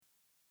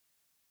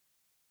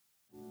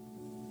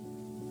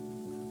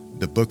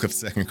The book of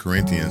 2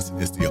 Corinthians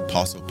is the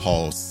Apostle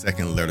Paul's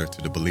second letter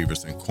to the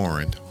believers in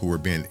Corinth who were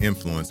being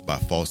influenced by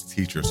false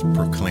teachers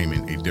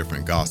proclaiming a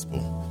different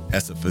gospel.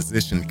 As a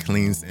physician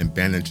cleans and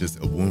bandages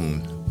a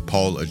wound,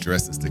 Paul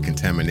addresses the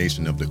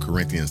contamination of the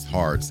Corinthians'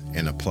 hearts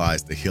and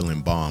applies the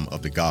healing balm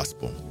of the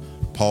gospel.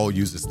 Paul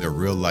uses their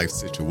real-life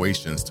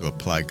situations to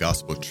apply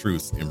gospel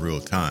truths in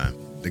real time.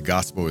 The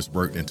gospel is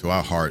worked into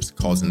our hearts,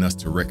 causing us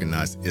to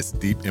recognize its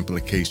deep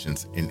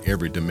implications in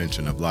every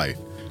dimension of life.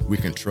 We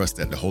can trust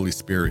that the Holy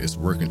Spirit is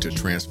working to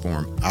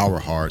transform our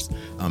hearts,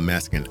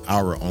 unmasking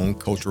our own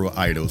cultural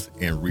idols,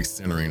 and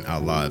recentering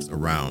our lives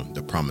around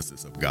the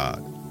promises of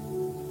God.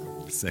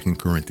 2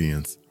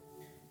 Corinthians.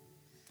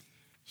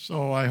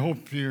 So I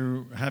hope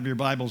you have your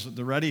Bibles at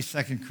the ready,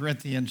 2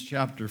 Corinthians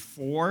chapter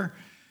 4.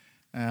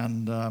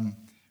 And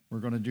we're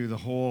going to do the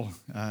whole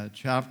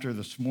chapter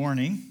this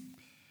morning.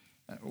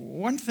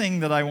 One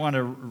thing that I want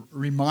to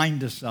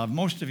remind us of,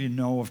 most of you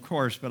know, of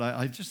course, but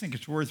I just think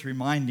it's worth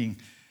reminding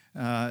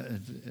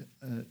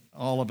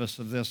all of us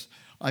of this.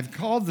 I've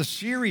called the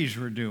series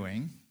we're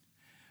doing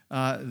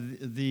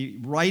the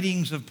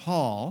Writings of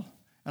Paul.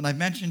 And I've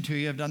mentioned to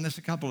you, I've done this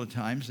a couple of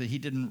times, that he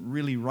didn't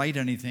really write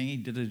anything. He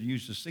did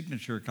use a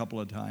signature a couple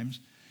of times.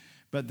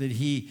 But that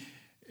he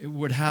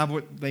would have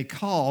what they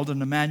called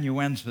an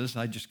amanuensis,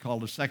 I just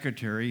called a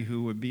secretary,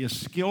 who would be a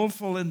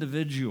skillful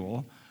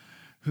individual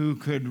who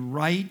could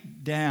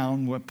write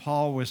down what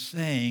Paul was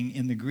saying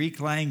in the Greek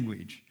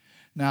language.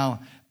 Now,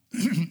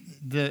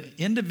 the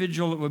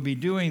individual that would be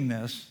doing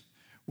this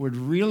would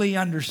really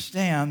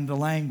understand the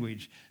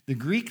language. The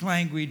Greek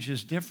language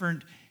is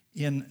different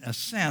in a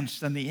sense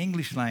than the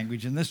English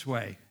language in this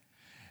way.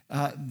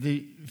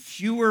 The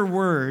fewer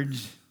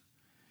words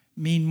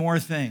mean more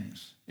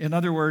things. In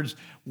other words,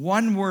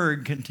 one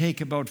word can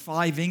take about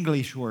 5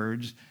 English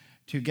words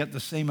to get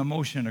the same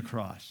emotion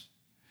across.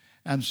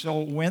 And so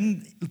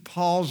when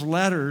Paul's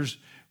letters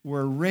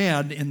were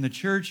read in the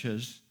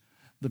churches,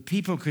 the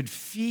people could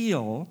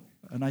feel,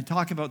 and I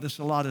talk about this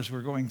a lot as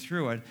we're going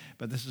through it,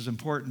 but this is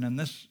important in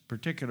this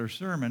particular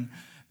sermon,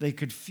 they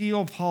could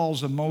feel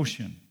Paul's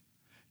emotion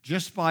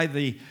just by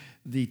the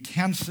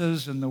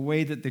tenses and the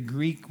way that the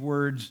Greek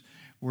words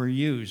were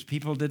used.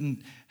 People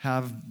didn't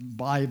have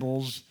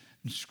Bibles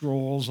and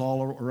scrolls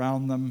all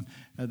around them.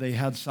 They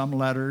had some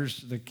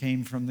letters that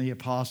came from the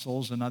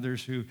apostles and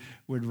others who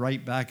would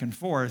write back and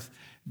forth.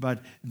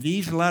 But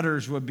these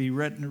letters would be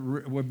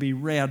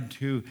read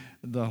to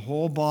the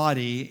whole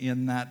body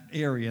in that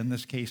area, in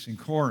this case in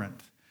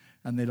Corinth.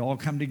 And they'd all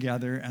come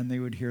together and they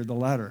would hear the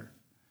letter.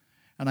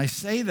 And I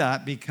say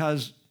that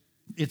because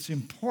it's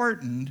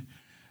important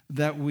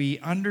that we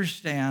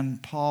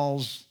understand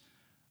Paul's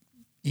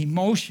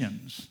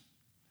emotions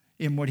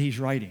in what he's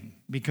writing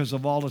because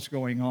of all that's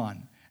going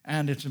on.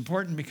 And it's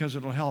important because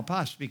it'll help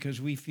us because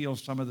we feel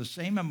some of the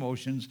same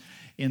emotions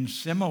in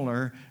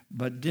similar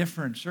but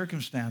different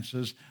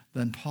circumstances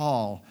than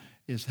Paul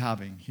is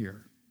having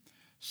here.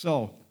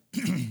 So,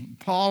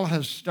 Paul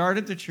has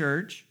started the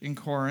church in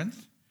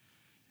Corinth.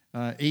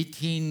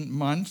 18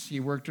 months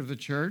he worked with the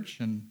church,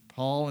 and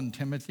Paul and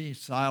Timothy,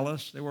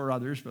 Silas, there were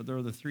others, but they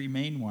were the 3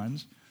 main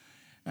ones.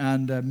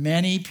 And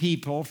many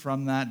people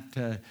from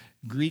that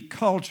Greek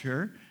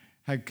culture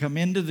had come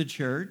into the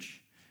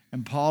church,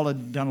 and Paul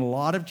had done a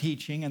lot of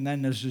teaching, and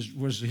then as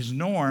was his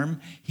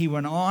norm, he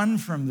went on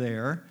from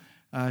there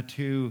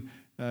to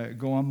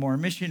go on more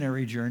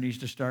missionary journeys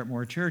to start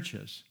more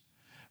churches.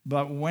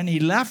 But when he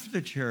left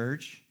the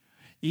church,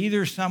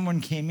 either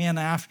someone came in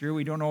after,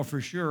 we don't know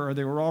for sure, or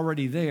they were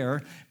already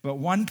there, but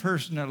one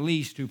person at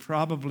least who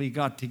probably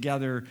got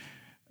together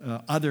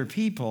other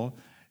people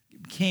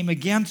came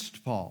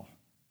against Paul.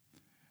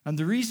 And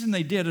the reason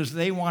they did is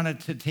they wanted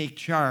to take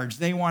charge.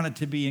 They wanted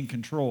to be in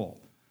control.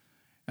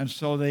 And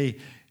so they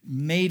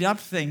made up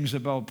things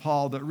about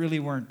Paul that really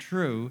weren't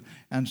true.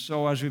 And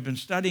so as we've been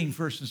studying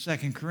 1st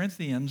and 2nd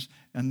Corinthians,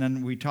 and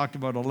then we talked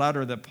about a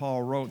letter that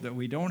Paul wrote that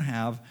we don't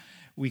have,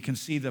 we can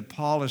see that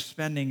Paul is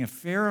spending a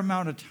fair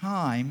amount of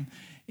time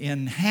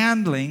in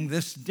handling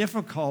this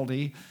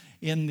difficulty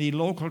in the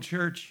local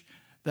church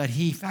that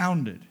he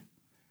founded.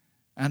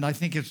 And I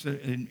think it's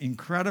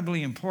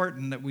incredibly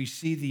important that we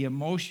see the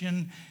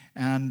emotion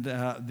and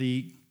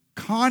the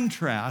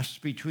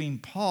contrast between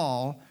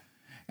Paul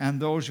and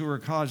those who are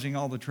causing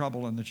all the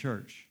trouble in the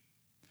church.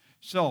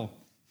 So,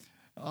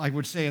 I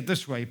would say it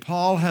this way.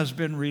 Paul has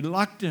been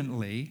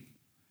reluctantly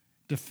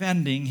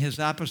defending his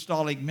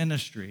apostolic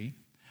ministry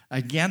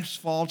against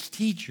false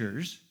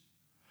teachers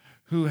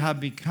who have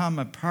become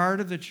a part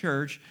of the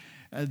church.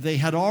 They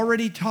had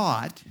already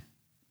taught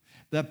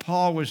that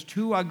Paul was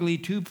too ugly,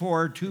 too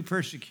poor, too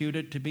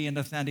persecuted to be an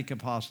authentic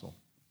apostle.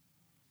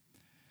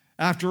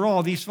 After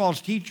all, these false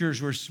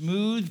teachers were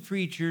smooth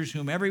preachers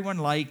whom everyone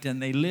liked,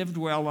 and they lived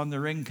well on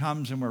their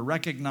incomes and were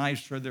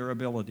recognized for their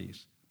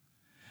abilities.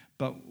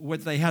 But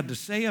what they had to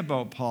say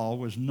about Paul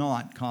was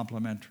not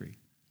complimentary.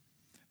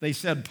 They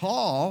said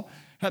Paul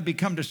had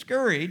become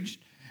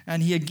discouraged,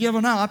 and he had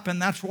given up, and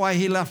that's why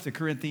he left the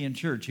Corinthian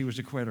church. He was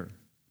a quitter.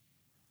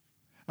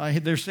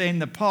 They're saying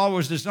that Paul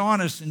was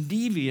dishonest and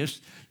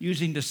devious,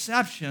 using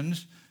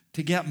deceptions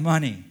to get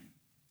money.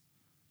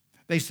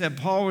 They said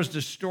Paul was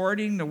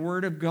distorting the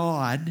Word of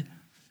God,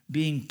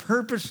 being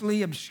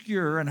purposely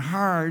obscure and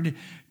hard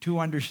to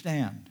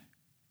understand.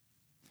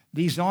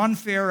 These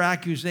unfair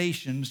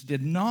accusations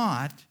did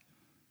not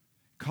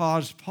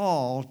cause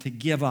Paul to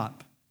give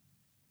up.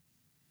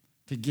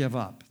 To give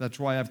up. That's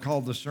why I've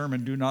called the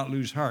sermon, Do Not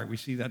Lose Heart. We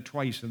see that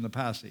twice in the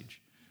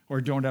passage. Or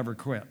Don't Ever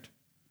Quit.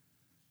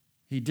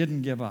 He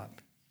didn't give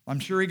up. I'm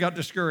sure he got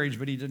discouraged,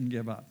 but he didn't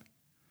give up.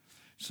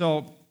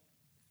 So,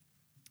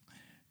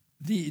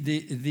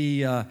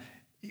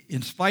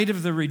 in spite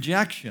of the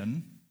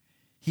rejection,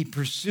 he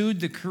pursued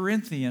the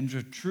Corinthians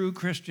with true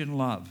Christian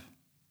love.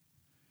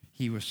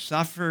 He was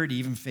suffered,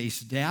 even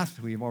faced death.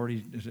 We've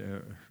already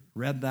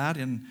read that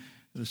in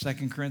the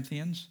 2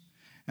 Corinthians.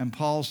 And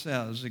Paul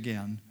says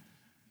again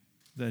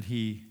that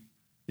he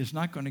is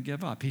not going to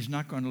give up. He's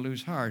not going to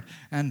lose heart.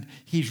 And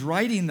he's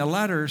writing the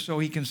letter so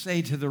he can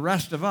say to the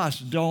rest of us,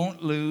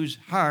 don't lose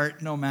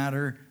heart no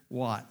matter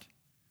what.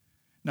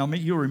 Now,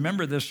 you'll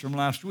remember this from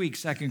last week,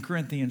 2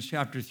 Corinthians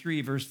chapter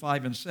 3, verse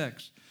 5 and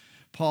 6.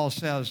 Paul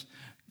says,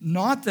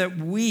 not that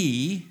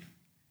we,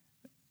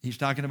 he's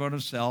talking about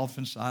himself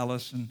and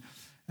Silas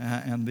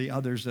and the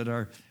others that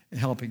are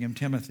helping him,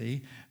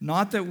 Timothy,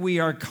 not that we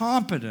are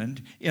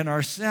competent in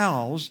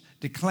ourselves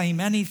to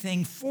claim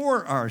anything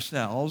for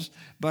ourselves,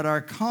 but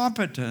our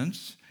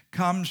competence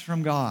comes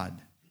from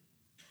God.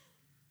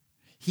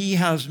 He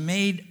has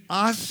made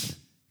us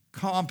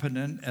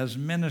competent as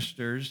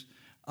ministers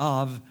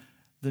of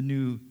the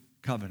new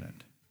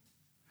covenant.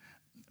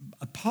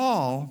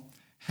 Paul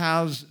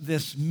has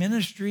this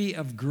ministry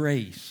of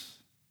grace,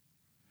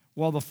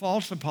 while the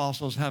false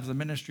apostles have the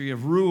ministry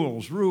of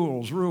rules,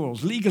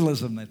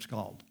 legalism it's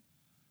called.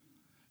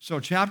 So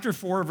chapter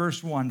 4,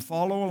 verse 1,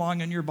 follow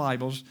along in your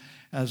Bibles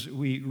as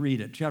we read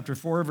it. Chapter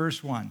 4,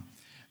 verse 1.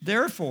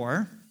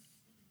 Therefore,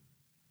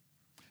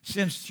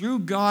 since through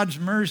God's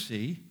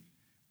mercy,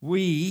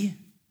 we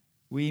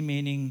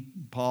meaning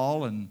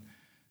Paul and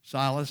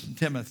Silas and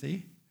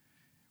Timothy,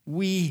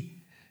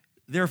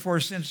 therefore,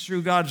 since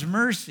through God's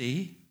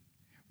mercy,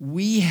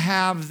 we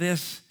have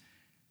this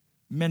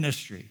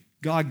ministry.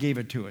 God gave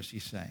it to us,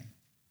 he's saying.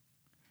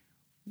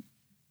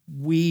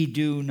 We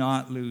do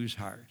not lose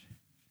heart.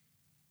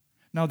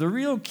 Now, the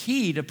real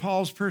key to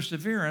Paul's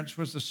perseverance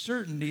was the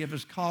certainty of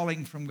his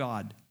calling from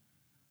God.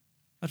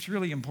 That's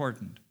really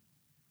important.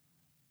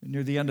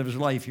 Near the end of his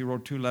life, he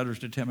wrote 2 letters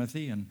to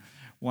Timothy, and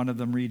one of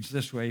them reads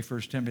this way,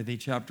 1 Timothy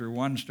chapter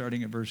 1,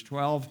 starting at verse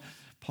 12.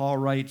 Paul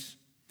writes,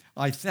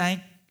 I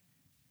thank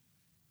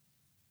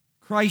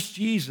Christ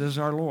Jesus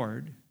our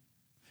Lord,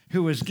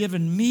 who has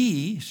given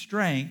me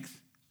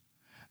strength,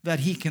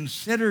 that he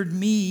considered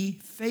me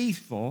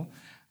faithful,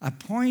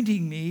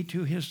 appointing me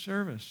to his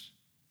service.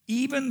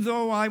 Even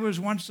though I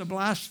was once a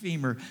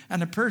blasphemer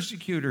and a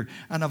persecutor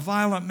and a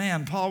violent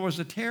man, Paul was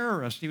a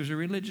terrorist. He was a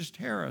religious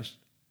terrorist.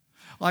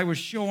 I was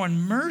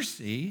shown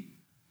mercy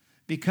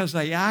because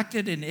I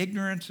acted in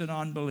ignorance and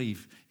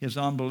unbelief. His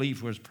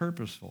unbelief was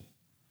purposeful.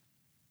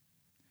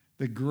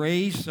 The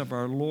grace of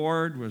our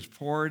Lord was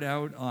poured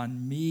out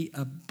on me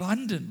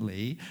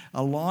abundantly,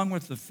 along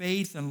with the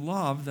faith and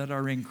love that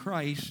are in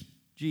Christ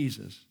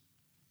Jesus.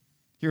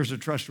 Here's a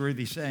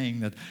trustworthy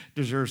saying that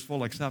deserves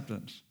full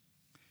acceptance.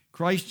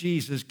 Christ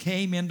Jesus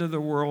came into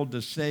the world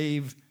to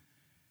save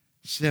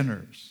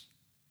sinners,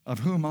 of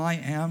whom I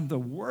am the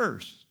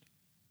worst.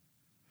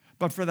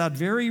 But for that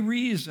very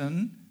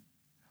reason,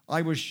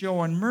 I was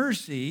shown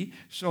mercy,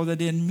 so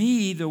that in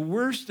me, the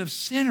worst of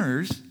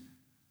sinners,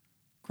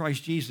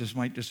 Christ Jesus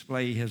might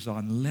display his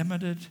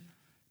unlimited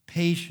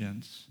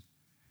patience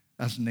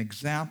as an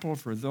example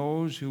for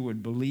those who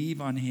would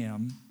believe on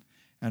him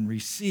and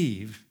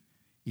receive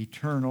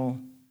eternal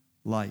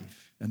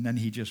life. And then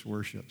he just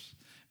worships.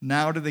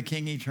 Now to the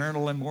King,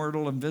 eternal,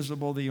 immortal,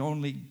 invisible, the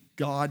only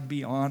God,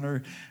 be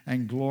honor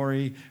and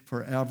glory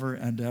forever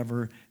and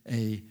ever.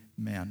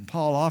 Amen.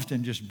 Paul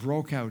often just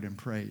broke out in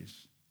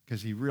praise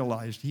because he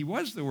realized he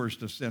was the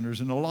worst of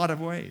sinners in a lot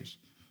of ways.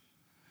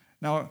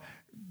 Now,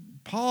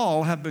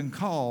 Paul had been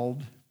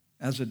called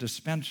as a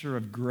dispenser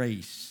of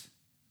grace.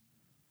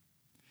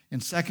 In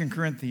 2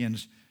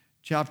 Corinthians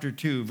chapter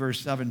 2, verse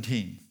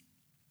 17,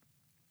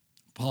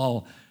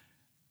 Paul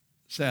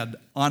said,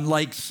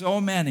 unlike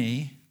so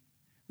many,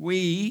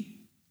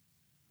 we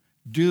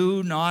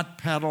do not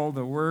peddle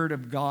the word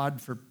of God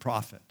for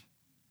profit.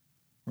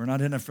 We're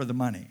not in it for the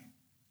money.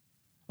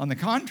 On the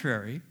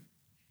contrary,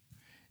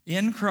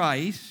 in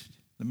Christ,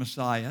 the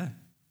Messiah,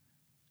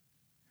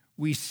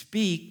 we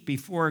speak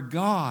before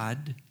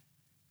God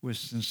with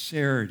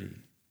sincerity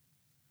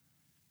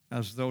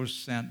as those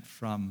sent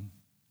from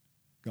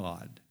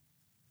God.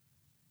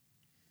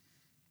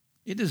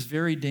 It is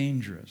very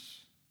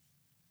dangerous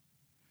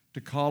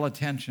to call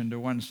attention to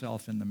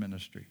oneself in the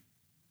ministry.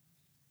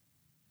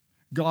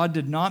 God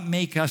did not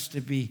make us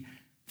to be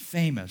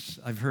famous.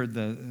 I've heard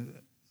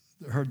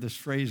this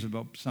phrase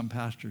about some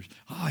pastors.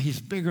 He's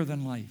bigger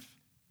than life.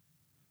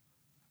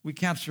 We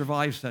can't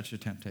survive such a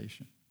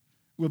temptation.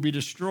 We'll be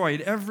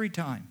destroyed every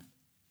time.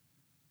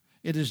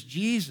 It is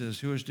Jesus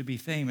who is to be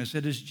famous.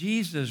 It is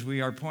Jesus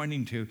we are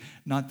pointing to,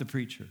 not the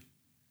preacher.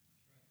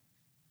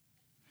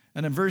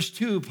 And in verse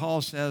 2,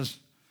 Paul says,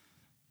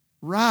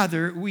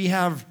 rather, we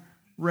have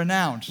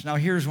renounced. Now,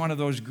 here's one of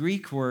those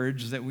Greek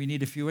words that we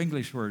need a few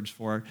English words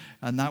for,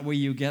 and that way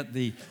you get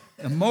the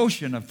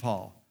emotion of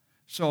Paul.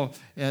 So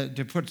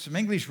to put some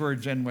English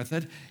words in with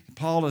it,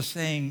 Paul is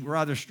saying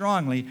rather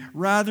strongly,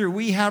 rather,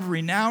 we have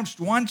renounced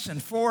once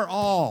and for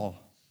all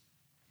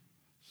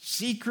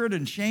secret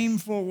and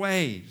shameful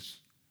ways.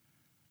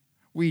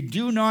 We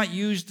do not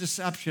use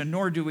deception,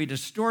 nor do we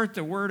distort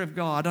the word of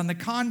God. On the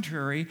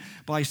contrary,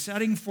 by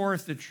setting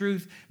forth the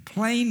truth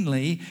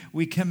plainly,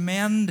 we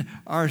commend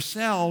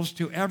ourselves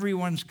to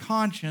everyone's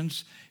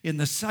conscience in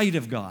the sight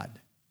of God.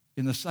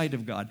 In the sight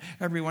of God.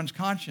 Everyone's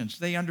conscience.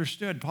 They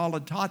understood. Paul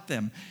had taught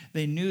them.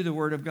 They knew the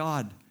word of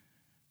God.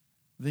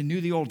 They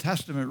knew the Old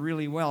Testament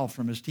really well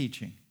from his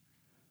teaching.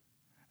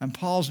 And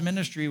Paul's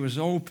ministry was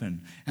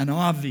open and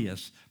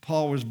obvious.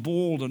 Paul was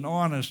bold and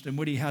honest in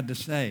what he had to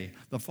say.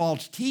 The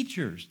false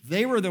teachers,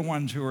 they were the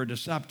ones who were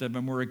deceptive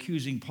and were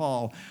accusing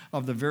Paul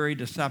of the very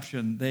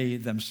deception they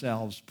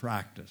themselves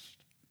practiced.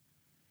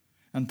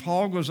 And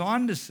Paul goes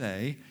on to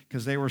say,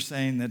 because they were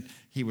saying that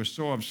he was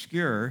so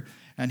obscure,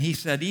 and he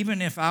said,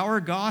 even if our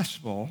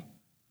gospel,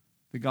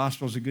 the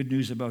gospel is the good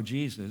news about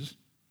Jesus,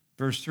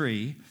 verse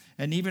 3,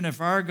 and even if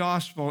our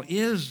gospel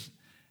is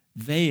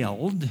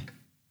veiled,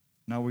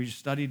 now, we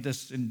studied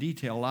this in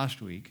detail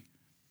last week.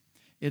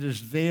 It is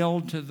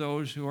veiled to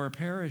those who are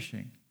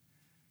perishing,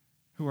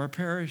 who are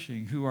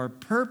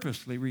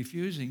purposely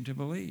refusing to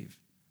believe.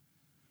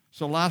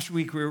 So last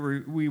week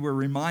we were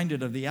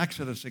reminded of the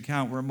Exodus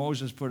account where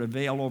Moses put a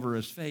veil over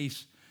his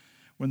face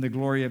when the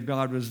glory of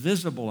God was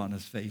visible on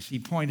his face. He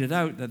pointed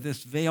out that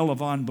this veil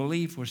of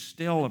unbelief was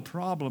still a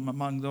problem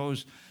among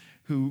those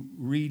who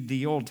read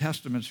the Old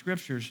Testament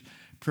scriptures,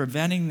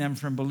 preventing them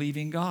from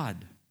believing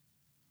God.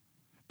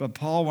 But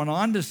Paul went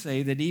on to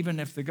say that even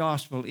if the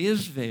gospel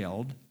is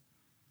veiled,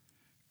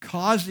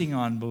 causing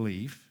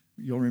unbelief,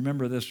 you'll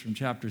remember this from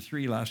chapter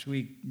 3 last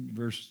week,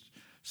 verse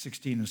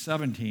 16 and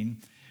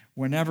 17,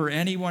 whenever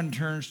anyone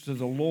turns to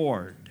the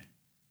Lord,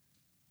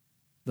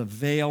 the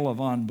veil of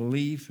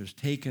unbelief is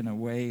taken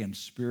away and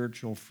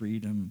spiritual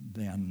freedom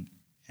then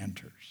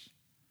enters.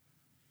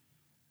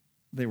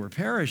 They were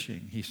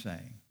perishing, he's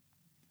saying,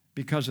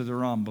 because of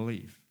their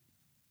unbelief.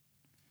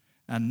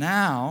 And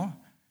now,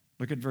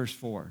 look at verse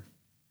 4.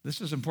 This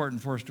is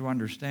important for us to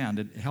understand.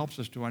 It helps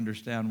us to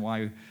understand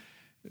why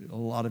a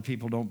lot of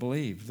people don't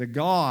believe. The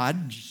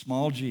God,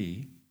 small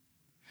g,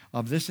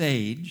 of this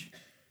age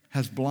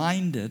has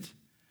blinded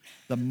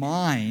the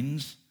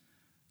minds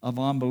of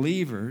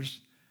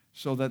unbelievers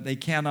so that they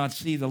cannot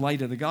see the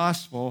light of the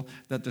gospel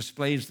that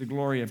displays the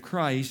glory of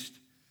Christ,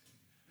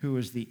 who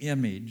is the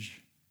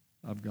image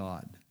of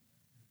God.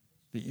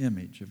 The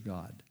image of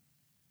God.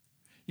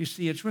 You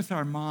see, it's with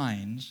our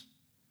minds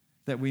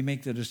that we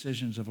make the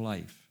decisions of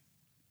life.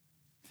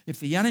 If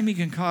the enemy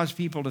can cause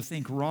people to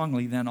think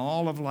wrongly, then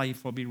all of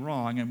life will be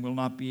wrong and will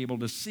not be able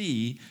to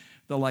see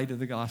the light of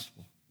the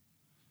gospel.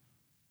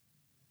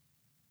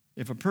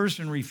 If a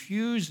person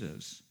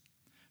refuses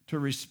to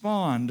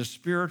respond to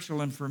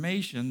spiritual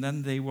information,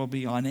 then they will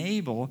be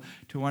unable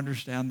to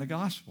understand the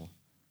gospel.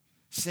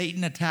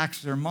 Satan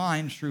attacks their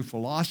minds through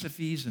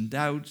philosophies and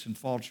doubts and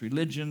false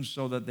religions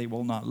so that they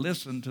will not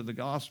listen to the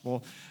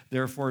gospel,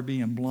 therefore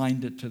being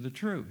blinded to the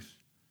truth.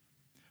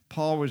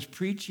 Paul was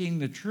preaching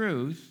the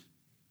truth,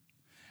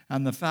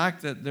 and the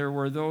fact that there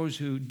were those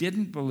who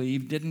didn't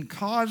believe didn't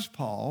cause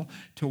Paul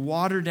to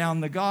water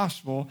down the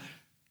gospel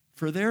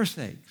for their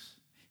sakes.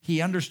 He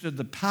understood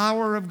the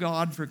power of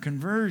God for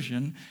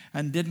conversion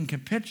and didn't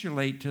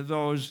capitulate to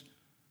those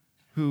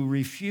who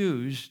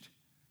refused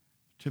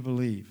to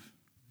believe.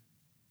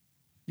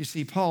 You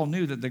see, Paul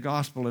knew that the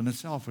gospel in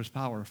itself was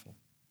powerful,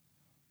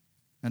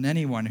 and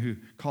anyone who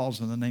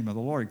calls on the name of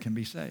the Lord can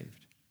be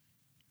saved.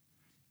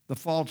 The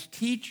false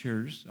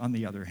teachers, on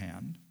the other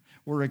hand,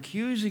 were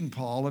accusing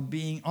Paul of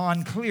being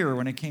unclear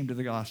when it came to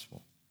the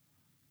gospel.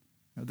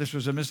 Now, this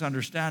was a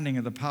misunderstanding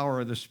of the power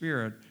of the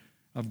Spirit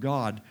of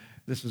God.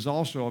 This is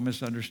also a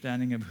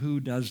misunderstanding of who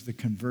does the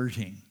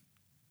converting.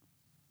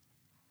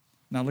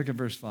 Now look at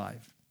verse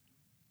 5.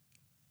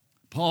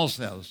 Paul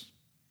says,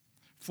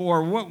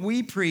 "For what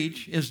we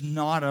preach is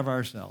not of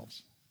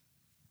ourselves,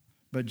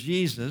 but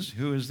Jesus,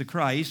 who is the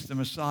Christ, the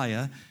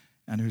Messiah,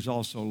 and who's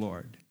also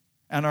Lord.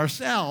 And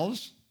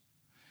ourselves,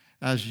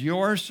 as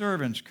your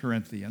servants,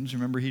 Corinthians,"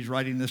 remember he's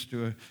writing this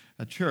to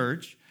a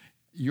church,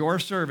 "your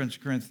servants,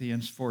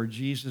 Corinthians, for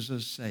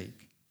Jesus'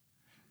 sake."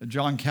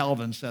 John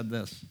Calvin said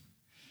this,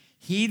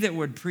 "He that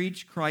would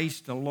preach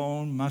Christ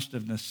alone must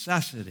of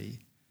necessity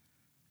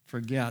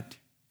forget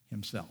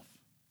himself."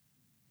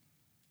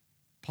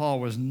 Paul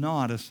was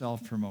not a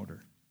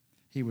self-promoter.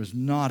 He was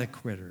not a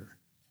quitter.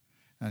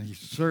 And he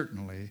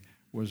certainly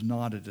was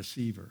not a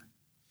deceiver.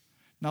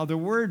 Now, the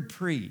word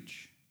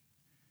preach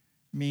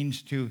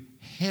means to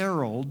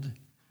herald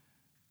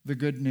the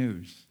good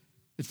news.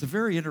 It's a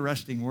very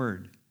interesting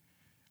word.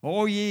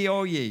 Oh ye,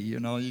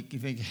 you can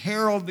think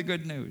herald the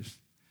good news.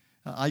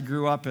 I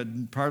grew up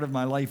in part of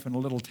my life in a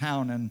little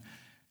town in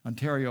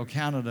Ontario,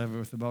 Canada,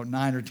 with about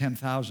 9,000 or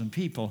 10,000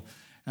 people.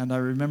 And I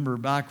remember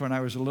back when I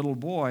was a little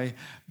boy,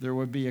 there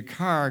would be a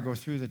car go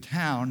through the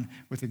town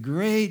with a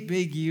great,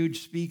 big,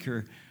 huge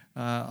speaker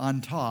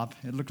on top.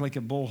 It looked like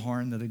a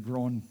bullhorn that had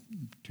grown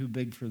too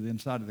big for the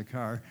inside of the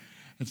car.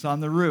 It's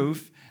on the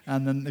roof,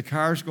 and then the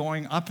car's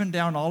going up and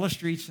down all the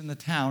streets in the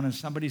town, and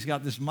somebody's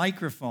got this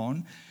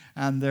microphone,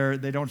 and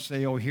they don't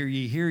say, "Oh, hear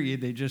ye, hear ye."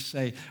 They just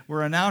say,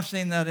 "We're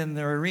announcing that in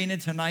the arena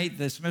tonight,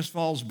 the Smith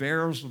Falls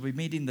Bears will be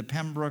meeting the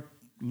Pembroke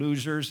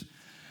Losers,"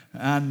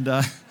 and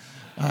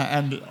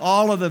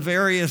all of the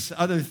various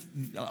other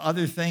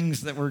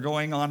things that were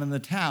going on in the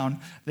town.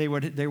 They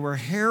were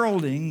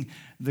heralding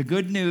the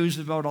good news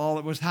about all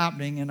that was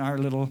happening in our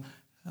little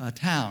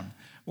town.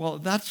 Well,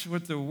 that's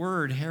what the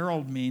word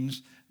herald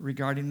means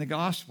regarding the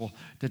gospel,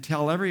 to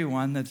tell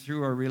everyone that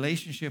through our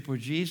relationship with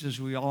Jesus,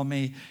 we all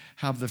may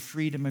have the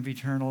freedom of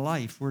eternal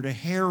life. We're to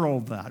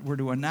herald that. We're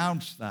to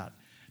announce that,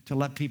 to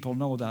let people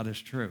know that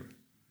is true.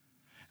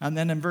 And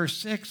then in verse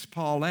 6,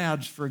 Paul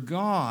adds, "For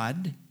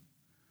God,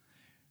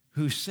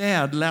 who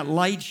said, 'Let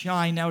light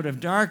shine out of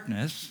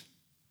darkness,'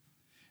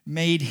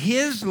 made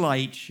his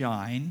light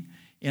shine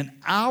in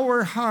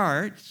our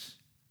hearts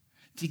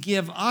to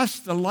give us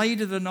the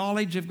light of the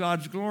knowledge of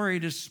God's glory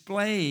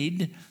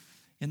displayed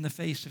in the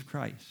face of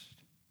Christ."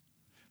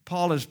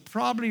 Paul is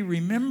probably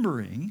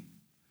remembering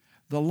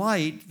the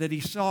light that he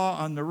saw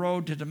on the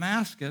road to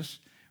Damascus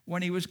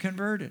when he was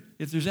converted.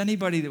 If there's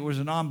anybody that was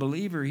a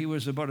non-believer, he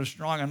was about as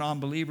strong a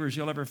non-believer as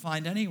you'll ever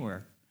find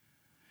anywhere.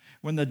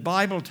 When the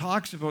Bible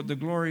talks about the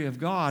glory of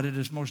God, it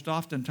is most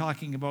often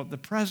talking about the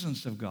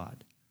presence of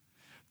God.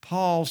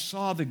 Paul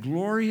saw the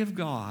glory of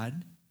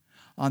God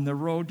on the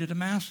road to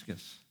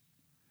Damascus.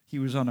 He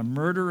was on a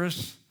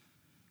murderous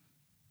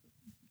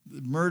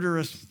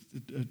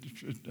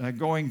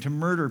going to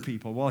murder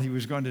people. Well, he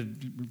was going to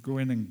go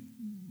in and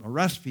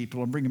arrest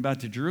people and bring them back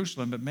to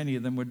Jerusalem, but many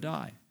of them would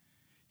die.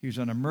 He was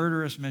on a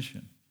murderous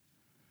mission.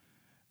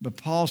 But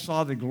Paul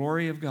saw the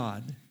glory of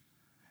God,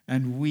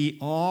 and we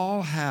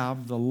all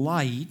have the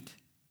light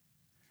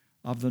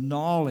of the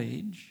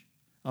knowledge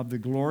of the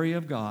glory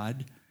of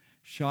God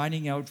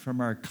shining out from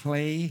our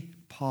clay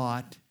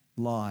pot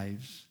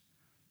lives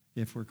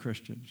if we're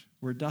Christians.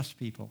 We're dust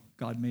people.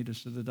 God made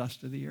us of the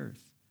dust of the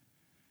earth.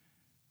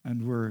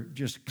 And we're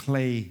just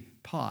clay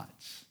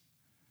pots.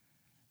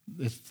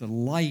 It's the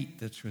light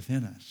that's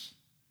within us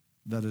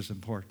that is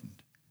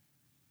important.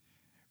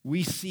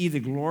 We see the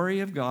glory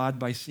of God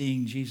by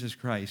seeing Jesus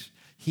Christ.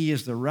 He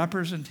is the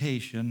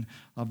representation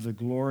of the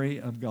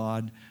glory of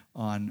God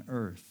on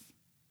earth.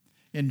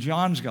 In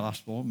John's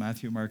Gospel,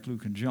 Matthew, Mark,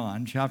 Luke, and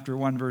John, chapter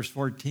 1, verse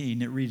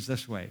 14, it reads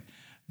this way: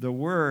 "The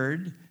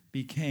Word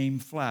became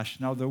flesh."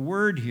 Now, the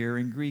word here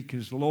in Greek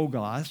is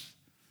logos,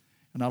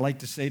 and I like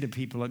to say to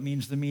people, it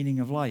means the meaning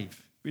of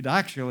life. It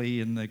actually,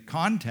 in the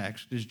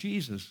context, is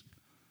Jesus.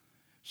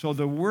 So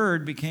the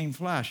Word became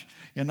flesh.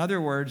 In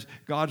other words,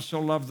 God so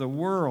loved the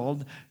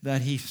world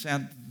that he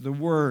sent the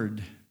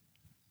Word.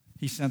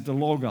 He sent the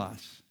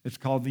Logos. It's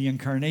called the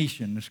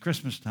Incarnation. It's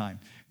Christmas time.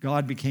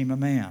 God became a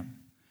man.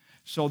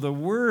 So the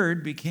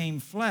Word became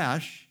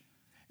flesh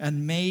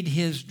and made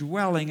his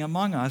dwelling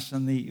among us.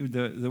 And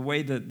the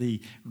way that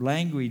the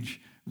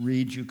language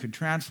reads, you could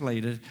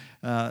translate it,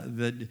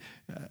 that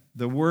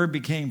the Word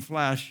became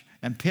flesh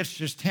and pitched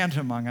his tent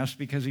among us,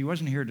 because he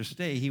wasn't here to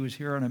stay. He was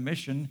here on a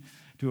mission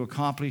to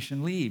accomplish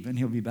and leave, and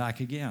he'll be back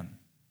again.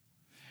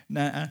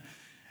 Now,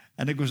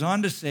 and it goes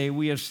on to say,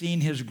 "We have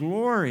seen his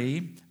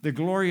glory, the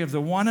glory of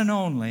the one and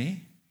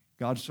only."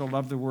 God so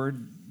loved the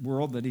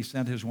world that he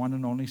sent his one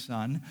and only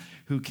Son,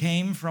 "who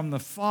came from the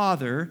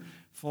Father,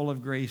 full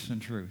of grace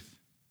and truth."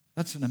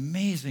 That's an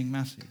amazing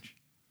message.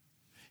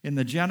 In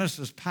the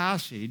Genesis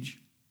passage,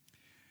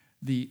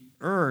 the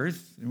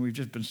earth, and we've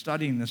just been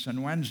studying this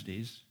on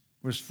Wednesdays,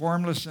 was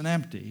formless and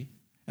empty,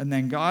 and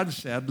then God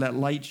said, "Let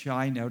light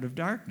shine out of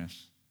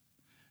darkness."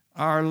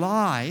 Our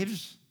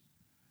lives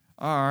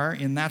are,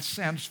 in that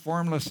sense,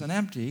 formless and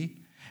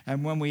empty,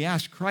 and when we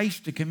ask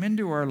Christ to come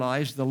into our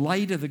lives, the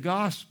light of the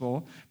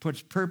gospel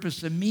puts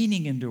purpose and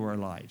meaning into our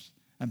lives,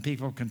 and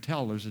people can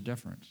tell there's a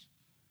difference.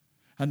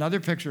 Another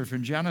picture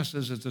from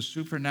Genesis is the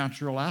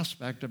supernatural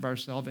aspect of our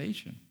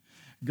salvation.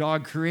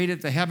 God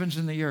created the heavens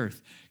and the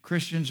earth.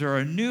 Christians are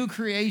a new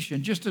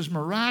creation, just as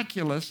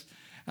miraculous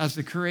as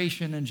the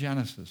creation in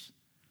Genesis.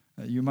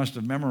 You must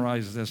have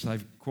memorized this.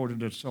 I've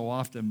quoted it so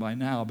often by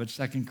now, but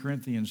 2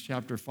 Corinthians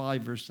chapter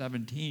 5, verse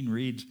 17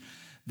 reads,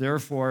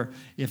 "Therefore,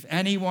 if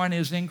anyone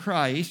is in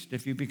Christ,"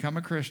 if you become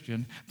a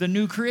Christian, "the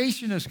new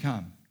creation has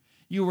come.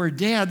 You were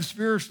dead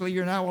spiritually,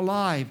 you're now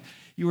alive.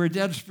 You were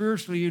dead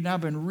spiritually, you've now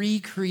been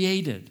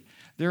recreated.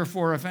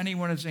 Therefore, if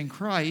anyone is in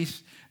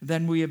Christ,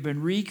 then we have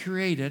been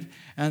recreated,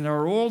 and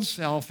our old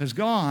self is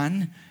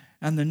gone,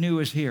 and the new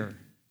is here."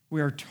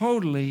 We are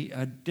totally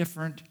a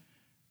different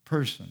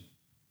person.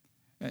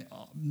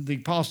 The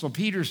Apostle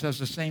Peter says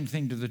the same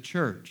thing to the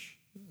church.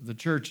 The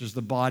church is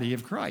the body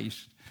of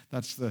Christ.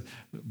 That's the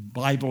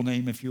Bible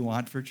name, if you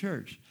want, for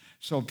church.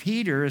 So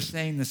Peter is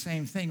saying the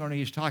same thing when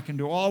he's talking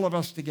to all of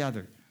us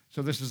together.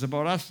 So this is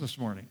about us this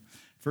morning.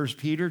 1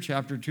 Peter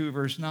chapter 2,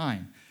 verse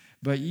 9.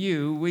 But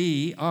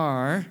we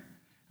are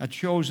a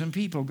chosen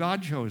people.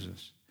 God chose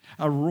us.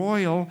 A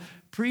royal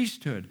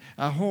priesthood,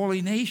 a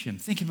holy nation.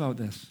 Think about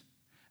this.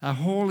 A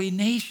holy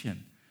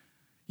nation.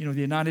 You know,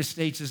 the United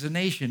States is a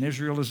nation.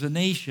 Israel is a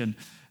nation.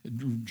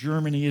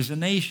 Germany is a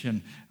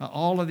nation.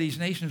 All of these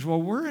nations, well,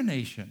 we're a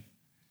nation.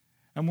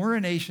 And we're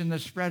a nation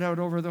that's spread out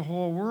over the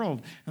whole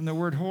world. And the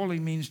word holy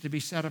means to be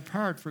set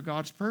apart for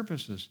God's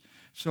purposes.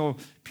 So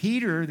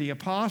Peter, the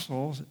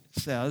apostle,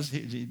 says,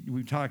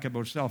 we talk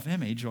about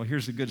self-image. Well,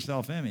 here's a good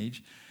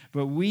self-image.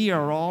 But we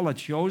are all a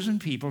chosen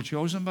people,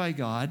 chosen by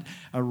God,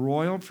 a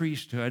royal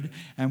priesthood,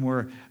 and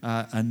we're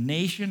a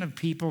nation of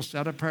people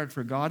set apart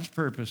for God's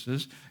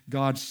purposes,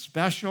 God's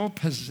special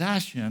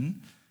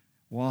possession.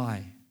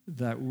 Why?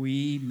 That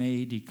we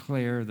may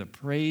declare the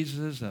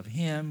praises of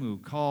him who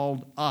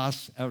called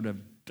us out of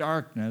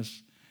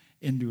darkness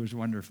into his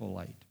wonderful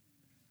light.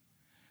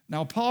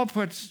 Now, Paul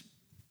puts,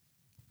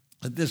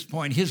 at this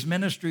point, his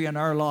ministry and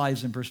our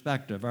lives in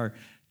perspective, our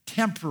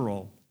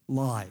temporal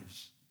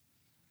lives.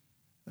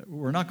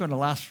 We're not going to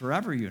last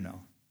forever, you know.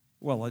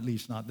 Well, at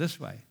least not this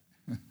way.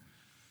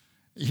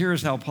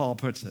 Here's how Paul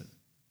puts it.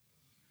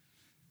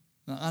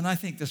 And I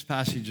think this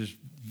passage is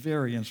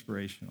very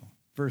inspirational.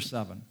 Verse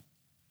 7.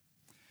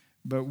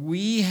 But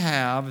we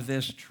have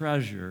this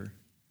treasure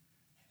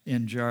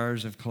in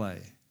jars of clay.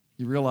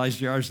 You realize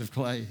jars of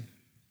clay?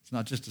 It's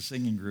not just a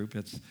singing group.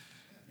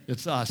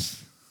 It's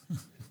us.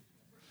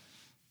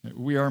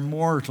 We are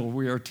mortal,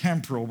 we are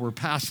temporal, we're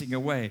passing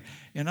away.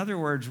 In other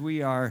words,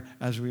 we are,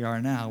 as we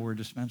are now, we're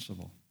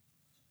dispensable.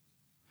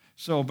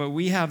 So, but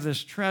we have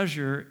this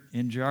treasure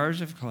in jars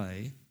of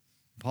clay.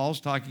 Paul's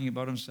talking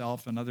about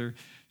himself and others,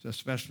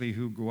 especially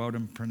who go out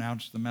and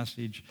pronounce the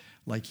message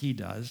like he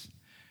does.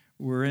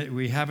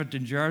 We have it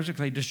in jars of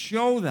clay to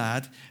show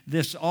that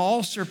this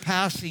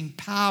all-surpassing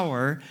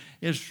power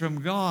is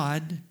from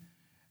God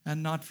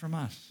and not from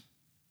us.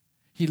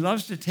 He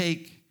loves to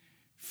take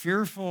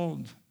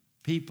fearful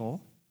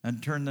people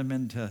and turn them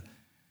into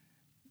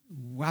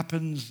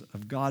weapons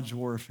of God's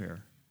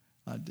warfare.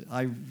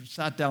 I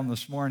sat down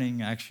this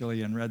morning,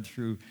 actually, and read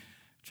through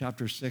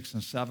chapter 6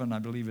 and 7, I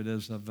believe it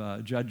is,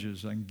 of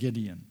Judges on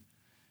Gideon.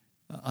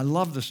 I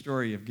love the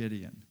story of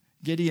Gideon.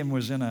 Gideon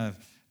was in a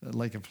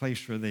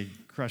place where they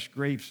crush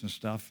grapes and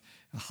stuff,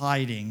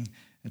 hiding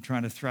and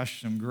trying to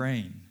thresh some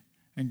grain.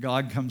 And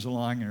God comes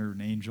along, or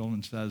an angel,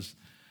 and says,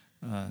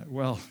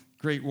 well,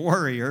 great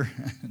warrior.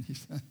 And he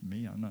said,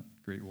 me, I'm not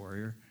a great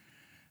warrior.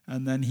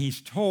 And then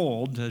he's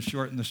told, to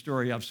shorten the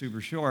story up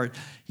super short,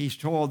 he's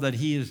told that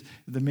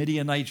the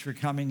Midianites were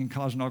coming and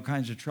causing all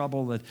kinds of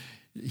trouble, that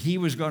he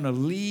was going to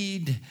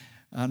lead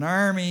an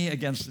army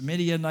against the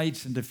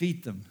Midianites and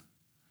defeat them.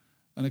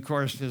 And of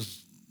course,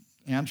 his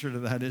answer to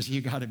that is,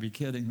 you got to be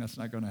kidding. That's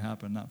not going to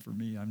happen. Not for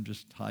me. I'm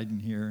just hiding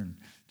here and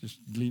just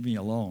leave me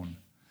alone.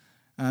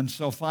 And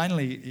so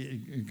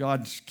finally,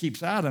 God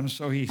keeps at him,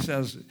 so he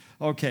says,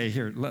 okay,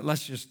 here,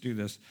 let's just do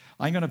this.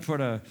 I'm going to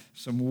put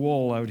some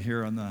wool out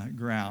here on the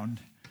ground,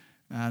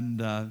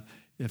 and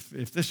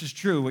if this is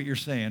true, what you're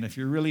saying, if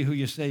you're really who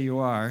you say you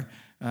are,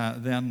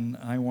 then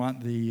I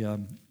want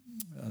the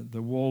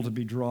wool to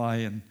be dry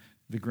and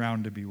the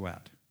ground to be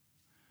wet.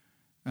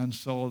 And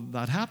so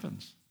that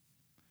happens.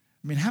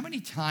 I mean, how many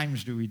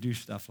times do we do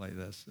stuff like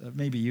this?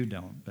 Maybe you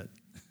don't, but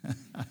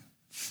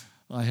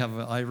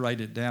I write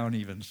it down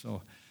even,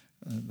 so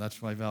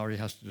that's why Valerie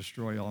has to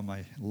destroy all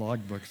my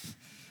logbooks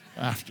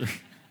after.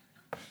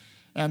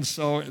 And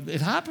so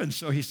it happens.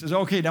 So he says,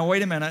 okay, now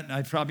wait a minute.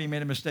 I probably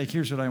made a mistake.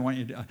 Here's what I want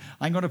you to do.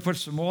 I'm going to put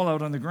some wool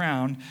out on the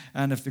ground,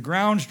 and if the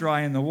ground's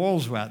dry and the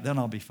wool's wet, then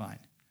I'll be fine.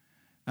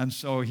 And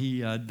so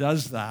he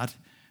does that,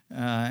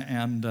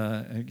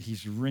 and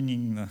he's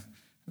wringing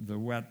the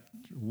wet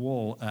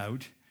wool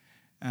out.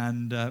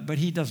 But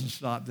he doesn't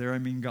stop there. I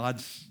mean, God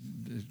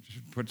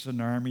puts an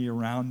army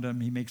around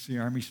him. He makes the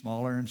army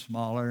smaller and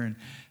smaller.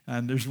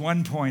 And there's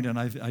one point, and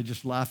I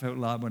just laugh out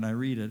loud when I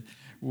read it,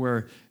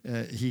 where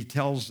he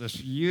tells this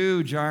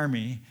huge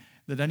army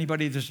that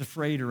anybody that's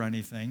afraid or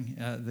anything,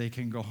 they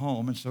can go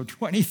home. And so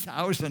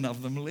 20,000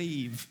 of them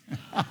leave.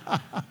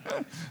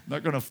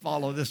 Not going to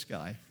follow this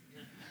guy.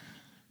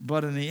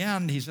 But in the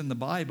end, he's in the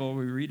Bible.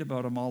 We read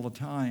about him all the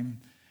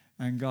time.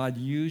 And God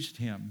used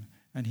him.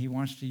 And he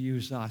wants to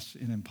use us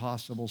in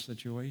impossible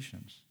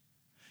situations.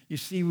 You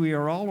see, we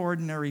are all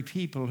ordinary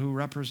people who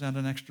represent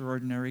an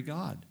extraordinary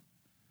God.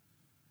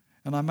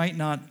 And I might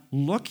not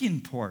look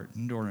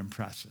important or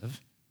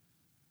impressive,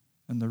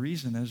 and the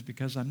reason is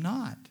because I'm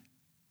not.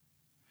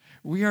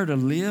 We are to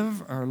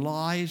live our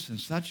lives in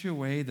such a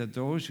way that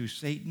those who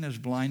Satan has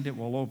blinded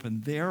will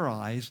open their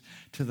eyes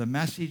to the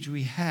message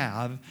we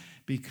have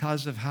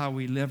because of how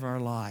we live our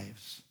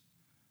lives.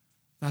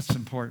 That's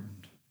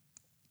important.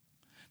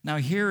 Now,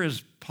 here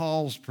is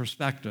Paul's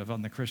perspective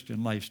on the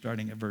Christian life,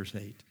 starting at verse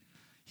 8.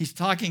 He's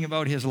talking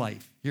about his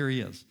life. Here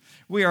he is.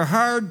 We are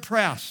hard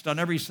pressed on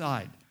every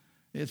side.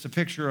 It's a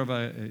picture of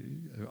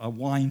a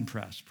wine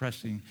press,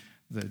 pressing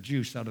the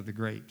juice out of the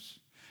grapes.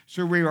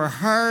 So we are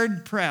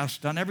hard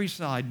pressed on every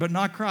side, but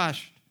not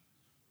crushed.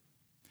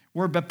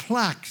 We're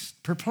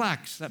perplexed.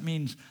 That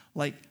means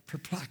like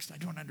perplexed. I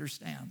don't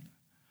understand.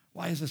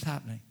 Why is this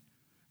happening?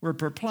 We're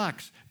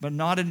perplexed, but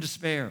not in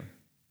despair.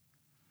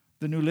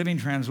 The New Living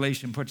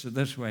Translation puts it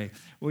this way.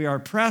 We are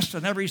pressed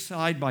on every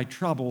side by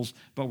troubles,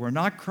 but we're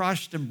not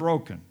crushed and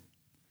broken.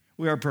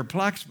 We are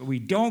perplexed, but we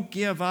don't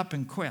give up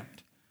and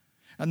quit.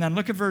 And then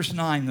look at verse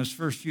 9, those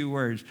first few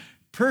words.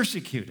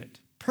 Persecuted,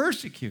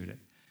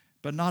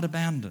 but not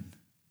abandoned.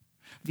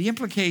 The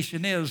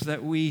implication is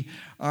that we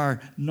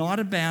are not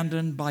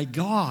abandoned by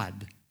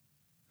God.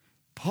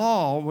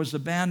 Paul was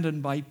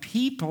abandoned by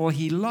people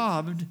he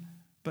loved,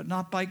 but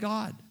not by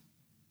God.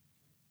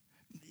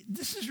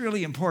 This is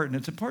really important.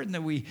 It's important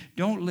that we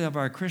don't live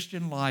our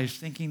Christian lives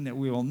thinking that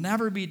we will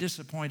never be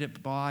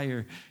disappointed by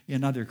or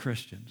in other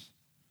Christians.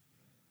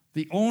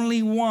 The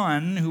only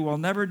one who will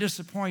never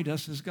disappoint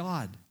us is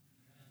God.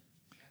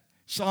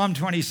 Psalm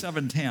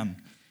 27:10.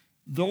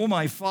 Though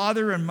my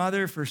father and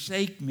mother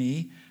forsake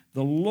me,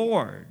 the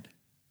Lord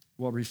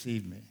will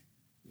receive me.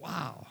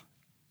 Wow.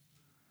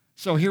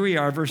 So here we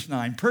are, verse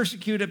 9.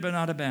 Persecuted but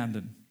not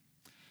abandoned.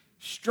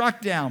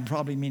 Struck down,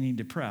 probably meaning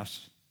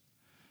depressed,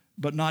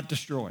 but not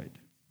destroyed.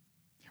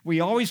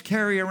 We always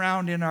carry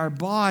around in our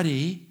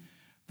body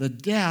the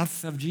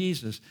death of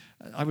Jesus.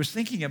 I was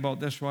thinking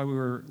about this while we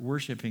were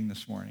worshiping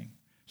this morning.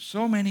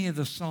 So many of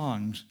the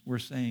songs were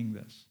saying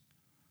this.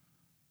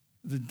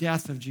 The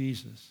death of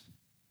Jesus.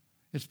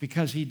 It's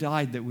because he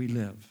died that we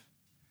live.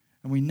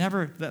 And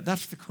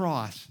that's the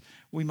cross.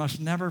 We must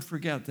never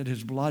forget that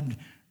his blood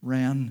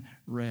ran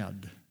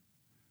red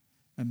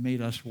and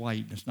made us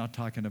white. It's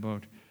talking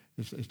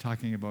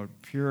about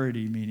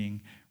purity,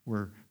 meaning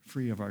we're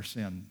free of our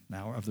sin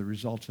now, of the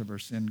results of our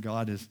sin.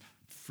 God has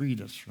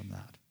freed us from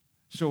that.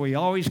 So we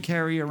always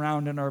carry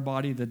around in our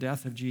body the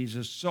death of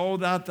Jesus so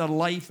that the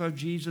life of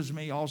Jesus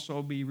may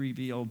also be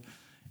revealed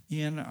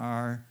in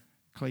our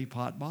clay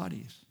pot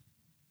bodies.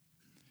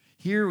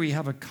 Here we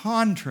have a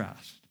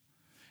contrast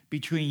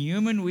between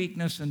human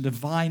weakness and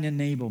divine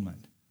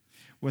enablement.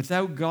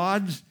 Without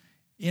God's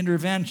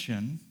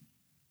intervention,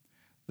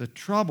 the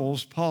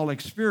troubles Paul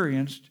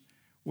experienced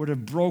would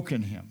have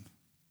broken him.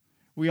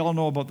 We all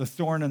know about the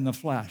thorn in the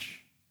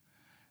flesh.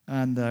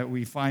 And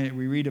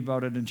we read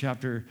about it in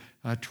chapter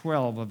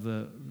 12 of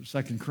the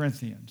 2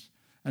 Corinthians.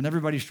 And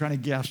everybody's trying to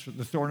guess what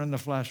the thorn in the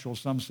flesh. Well,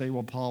 some say,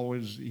 well,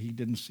 he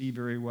didn't see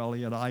very well.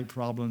 He had eye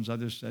problems.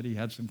 Others said he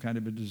had some kind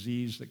of a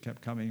disease that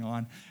kept coming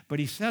on. But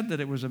he said that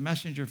it was a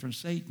messenger from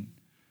Satan.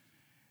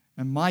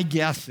 And my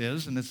guess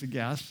is, and it's a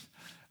guess,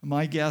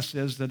 my guess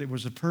is that it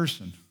was a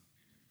person.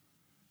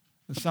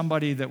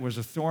 Somebody that was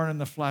a thorn in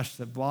the flesh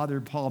that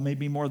bothered Paul,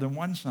 maybe more than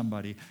one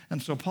somebody. And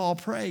so Paul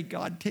prayed,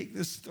 God, take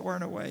this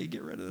thorn away.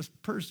 Get rid of this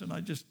person.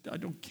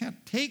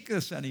 Can't take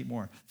this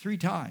anymore. 3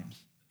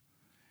 times.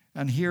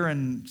 And here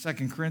in 2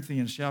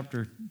 Corinthians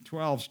chapter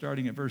 12,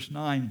 starting at verse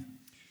 9,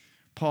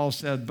 Paul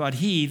said, but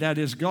he, that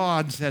is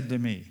God, said to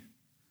me,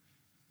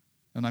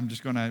 and I'm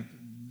just going to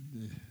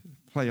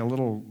play a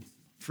little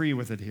free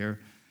with it here.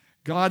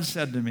 God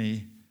said to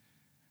me,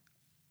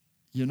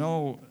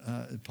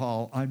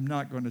 Paul, I'm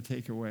not going to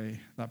take away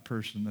that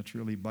person that's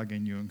really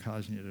bugging you and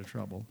causing you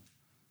trouble.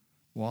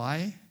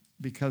 Why?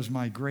 Because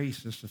my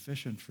grace is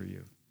sufficient for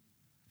you.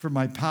 For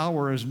my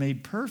power is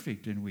made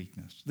perfect in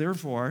weakness.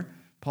 Therefore,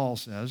 Paul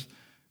says,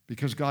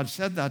 because God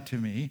said that to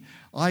me,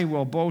 I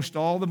will boast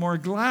all the more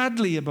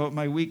gladly about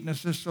my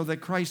weaknesses so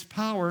that Christ's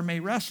power may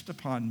rest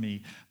upon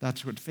me.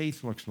 That's what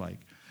faith looks like.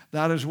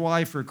 That is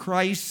why, for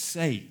Christ's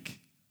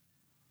sake,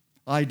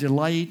 I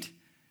delight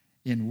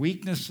in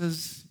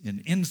weaknesses,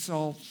 in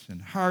insults, in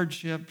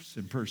hardships,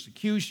 in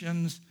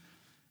persecutions,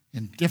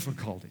 in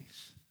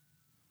difficulties.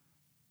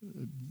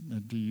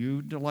 Do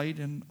you delight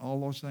in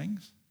all those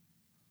things?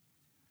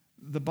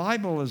 The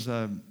Bible is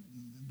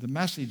the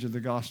message of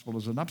the gospel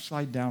is an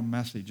upside-down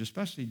message,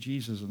 especially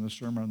Jesus in the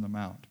Sermon on the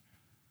Mount.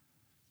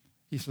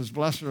 He says,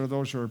 blessed are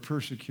those who are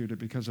persecuted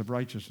because of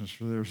righteousness,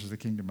 for theirs is the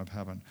kingdom of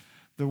heaven.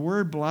 The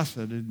word blessed,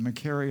 in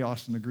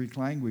makarios in the Greek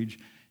language,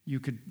 you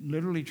could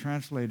literally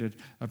translate it,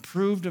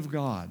 approved of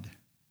God.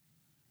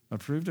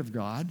 Approved of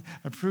God?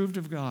 Approved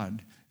of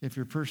God if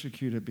you're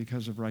persecuted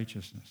because of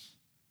righteousness.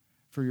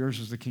 For yours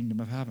is the kingdom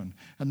of heaven.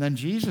 And then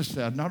Jesus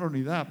said, not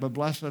only that, but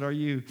blessed are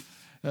you,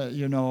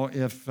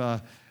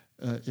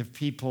 if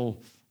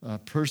people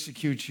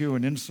persecute you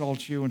and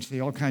insult you and say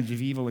all kinds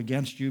of evil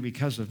against you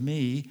because of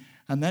me.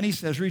 And then he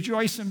says,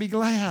 rejoice and be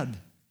glad.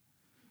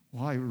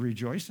 Why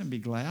rejoice and be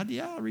glad?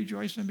 Yeah,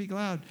 rejoice and be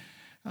glad.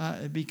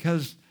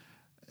 Because,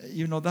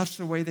 that's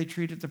the way they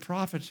treated the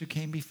prophets who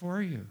came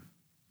before you.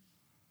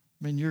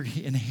 I mean, you're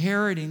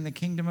inheriting the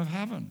kingdom of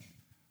heaven.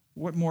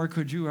 What more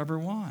could you ever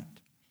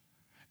want?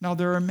 Now,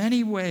 there are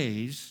many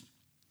ways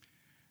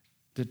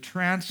to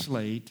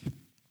translate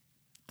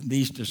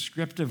these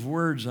descriptive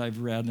words I've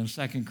read in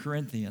 2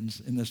 Corinthians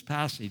in this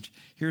passage.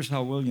 Here's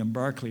how William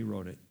Barclay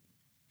wrote it.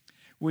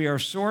 We are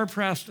sore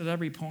pressed at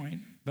every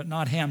point, but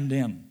not hemmed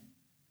in.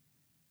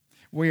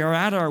 We are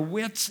at our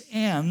wits'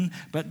 end,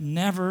 but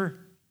never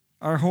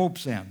our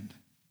hopes' end.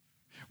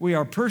 We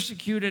are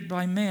persecuted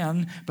by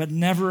men, but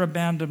never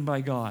abandoned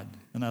by God.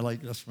 And I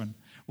like this one.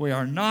 We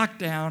are knocked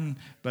down,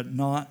 but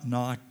not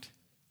knocked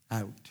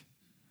out.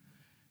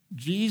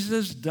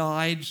 Jesus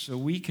died so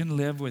we can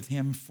live with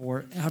him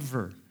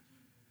forever.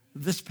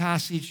 This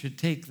passage should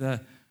take the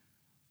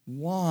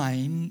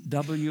wine,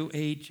 W-H-I-N-E,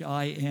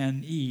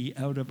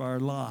 out of our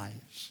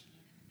lives.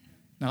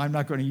 Now, I'm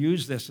not going to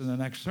use this in the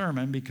next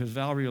sermon because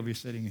Valerie will be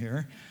sitting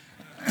here.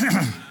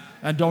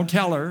 And don't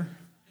tell her.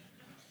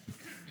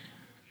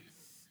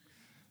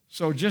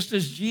 So just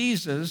as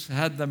Jesus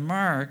had the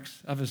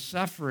marks of his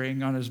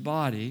suffering on his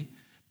body,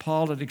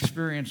 Paul had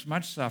experienced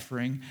much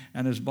suffering,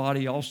 and his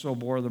body also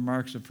bore the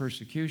marks of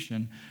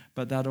persecution,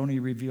 but that only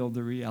revealed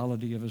the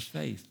reality of his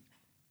faith.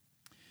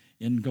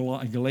 In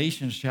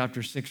Galatians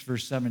chapter 6,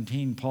 verse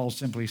 17, Paul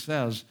simply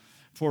says,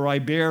 "For I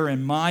bear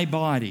in my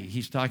body,"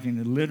 he's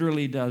talking,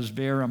 literally does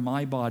bear in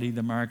my body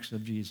the marks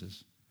of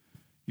Jesus.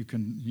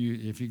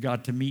 If you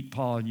got to meet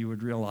Paul, you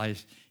would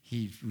realize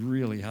he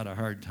really had a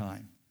hard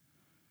time.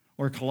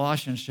 Or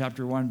Colossians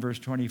chapter 1, verse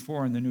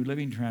 24 in the New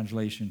Living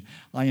Translation,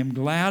 "I am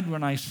glad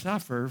when I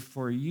suffer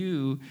for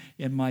you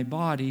in my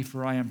body,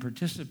 for I am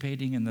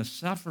participating in the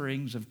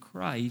sufferings of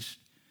Christ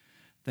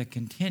that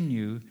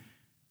continue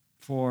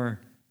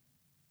for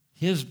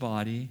his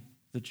body,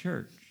 the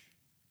church."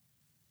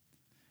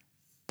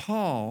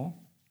 Paul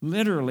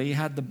literally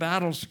had the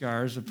battle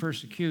scars of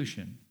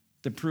persecution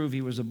to prove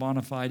he was a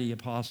bona fide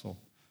apostle,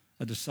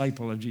 a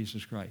disciple of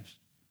Jesus Christ.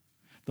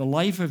 The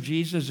life of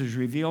Jesus is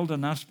revealed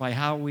in us by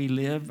how we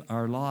live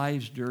our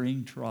lives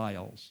during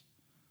trials.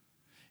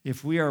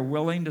 If we are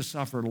willing to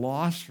suffer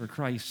loss for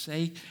Christ's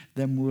sake,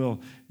 then we'll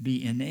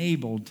be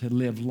enabled to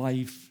live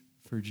life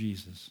for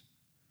Jesus.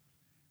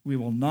 We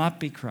will not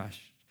be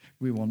crushed.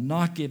 We will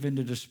not give in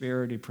to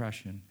despair or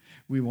depression.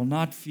 We will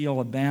not feel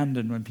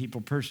abandoned when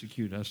people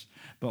persecute us,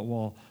 but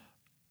will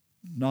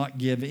not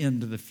give in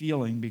to the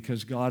feeling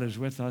because God is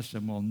with us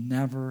and will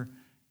never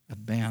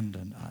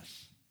abandon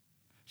us.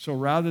 So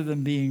rather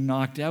than being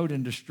knocked out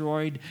and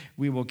destroyed,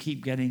 we will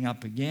keep getting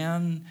up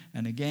again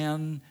and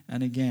again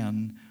and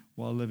again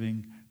while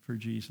living for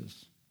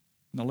Jesus.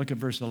 Now look at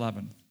verse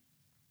 11.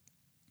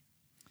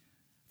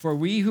 "For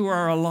we who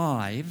are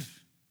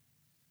alive,"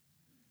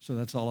 so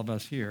that's all of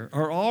us here,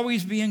 "are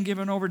always being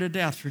given over to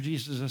death for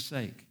Jesus'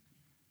 sake,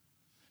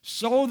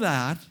 so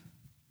that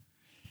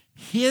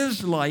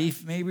his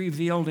life may be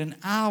revealed in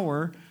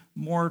our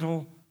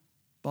mortal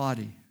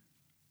body."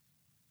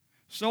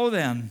 So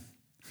then,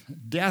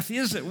 death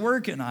is at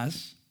work in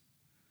us,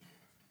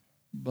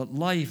 but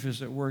life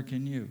is at work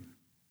in you.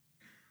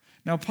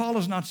 Now, Paul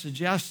is not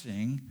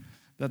suggesting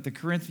that the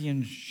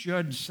Corinthians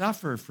should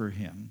suffer for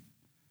him.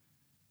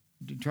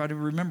 Try to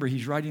remember,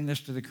 he's writing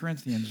this to the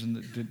Corinthians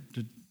and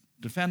to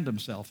defend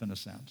himself in a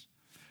sense.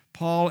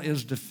 Paul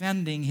is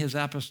defending his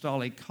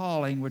apostolic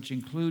calling, which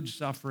includes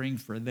suffering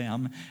for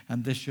them,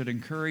 and this should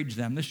encourage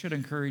them. This should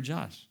encourage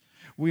us.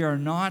 We are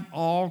not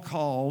all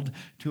called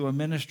to a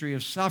ministry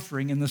of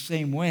suffering in the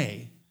same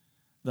way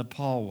that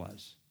Paul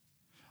was.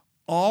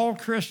 All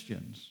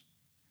Christians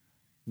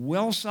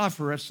will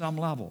suffer at some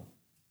level.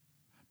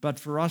 But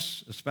for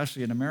us,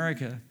 especially in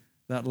America,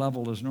 that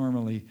level is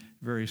normally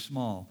very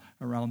small.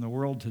 Around the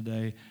world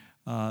today,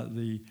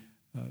 the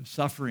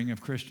suffering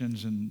of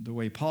Christians and the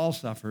way Paul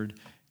suffered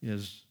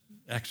is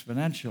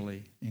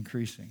exponentially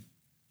increasing.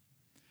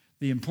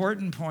 The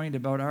important point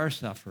about our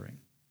suffering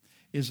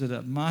is that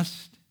it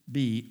must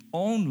be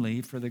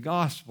only for the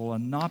gospel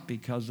and not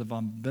because of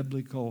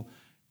unbiblical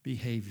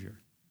behavior.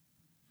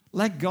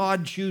 Let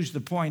God choose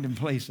the point and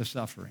place of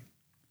suffering.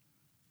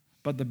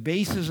 But the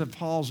basis of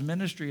Paul's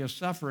ministry of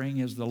suffering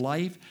is the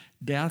life,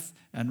 death,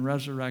 and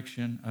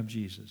resurrection of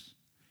Jesus.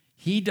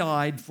 He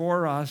died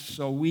for us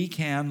so we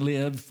can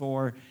live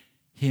for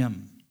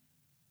him.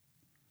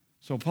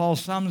 So Paul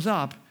sums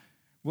up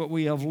what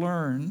we have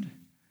learned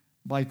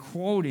by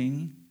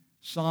quoting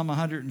Psalm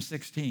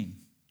 116.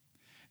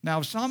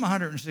 Now, Psalm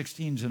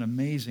 116 is an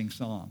amazing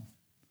psalm.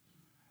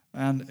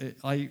 And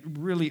I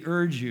really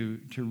urge you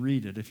to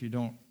read it if you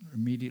don't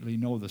immediately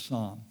know the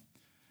psalm.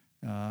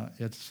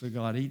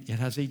 It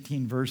has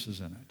 18 verses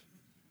in it.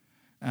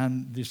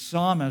 And the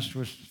psalmist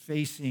was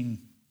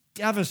facing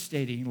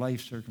devastating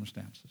life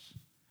circumstances.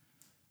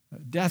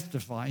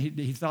 Death-defying.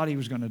 He thought he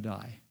was going to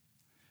die.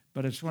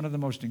 But it's one of the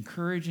most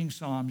encouraging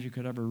psalms you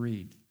could ever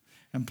read.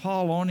 And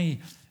Paul only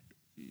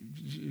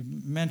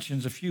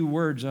mentions a few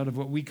words out of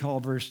what we call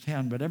verse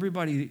 10, but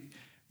everybody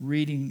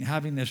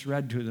having this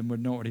read to them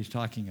would know what he's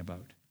talking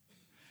about.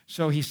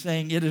 So he's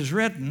saying, "It is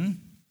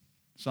written,"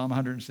 Psalm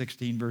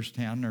 116, verse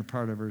 10, or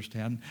part of verse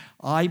 10,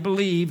 "I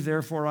believe,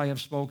 therefore I have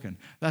spoken."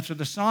 That's what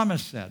the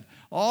psalmist said.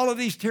 All of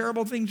these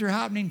terrible things are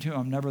happening to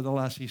him.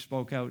 Nevertheless, he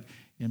spoke out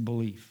in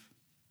belief.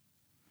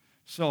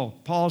 So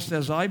Paul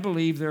says, "I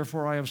believe,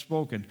 therefore I have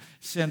spoken."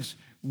 Since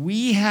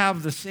we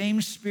have the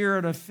same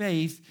spirit of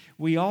faith,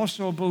 we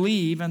also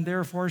believe and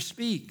therefore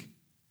speak.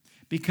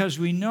 Because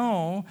we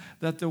know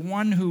that the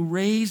one who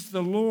raised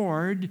the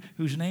Lord,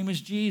 whose name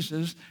is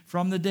Jesus,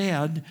 from the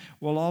dead,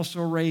 will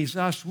also raise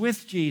us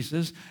with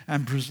Jesus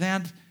and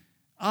present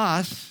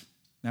us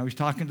Now he's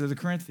talking to the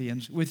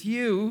Corinthians, with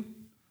you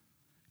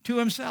to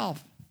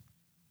himself.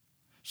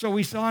 So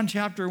we saw in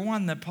chapter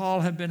 1 that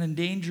Paul had been in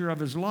danger of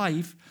his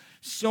life,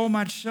 so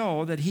much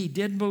so that he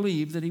did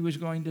believe that he was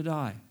going to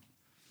die.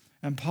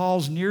 And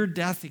Paul's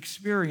near-death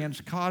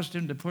experience caused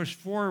him to push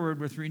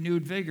forward with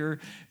renewed vigor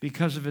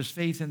because of his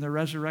faith in the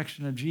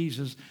resurrection of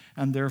Jesus,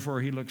 and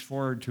therefore he looks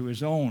forward to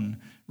his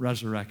own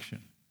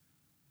resurrection.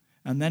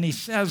 And then he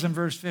says in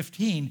verse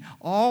 15,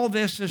 all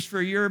this is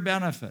for your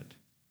benefit.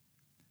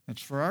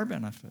 It's for our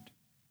benefit.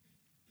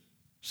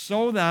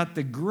 So that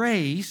the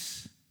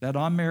grace, that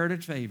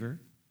unmerited favor,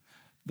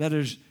 that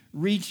is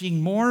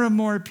reaching more and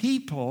more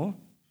people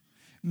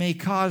may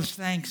cause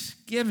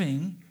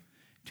thanksgiving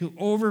to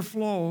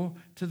overflow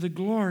to the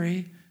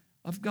glory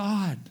of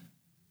God.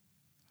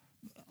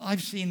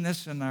 I've seen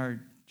this in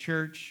our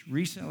church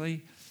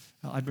recently.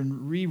 I've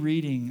been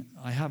rereading,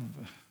 I have,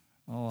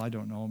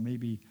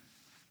 maybe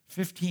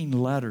 15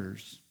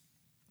 letters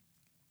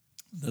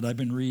that I've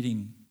been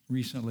reading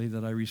recently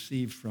that I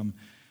received from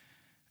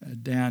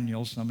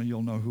Daniel. Some of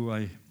you'll know who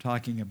I'm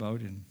talking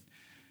about, in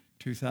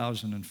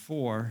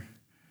 2004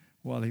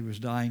 while he was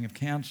dying of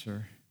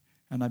cancer.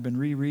 And I've been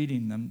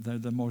rereading them. They're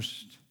the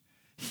most,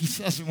 he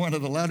says in one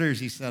of the letters,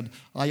 he said,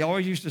 I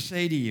always used to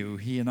say to you,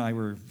 he and I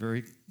were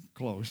very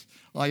close,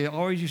 I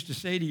always used to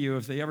say to you,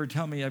 if they ever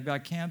tell me I've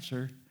got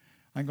cancer,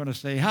 I'm going to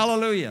say,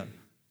 hallelujah.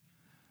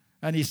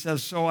 And he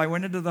says, so I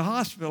went into the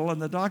hospital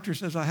and the doctor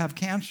says I have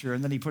cancer.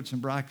 And then he puts in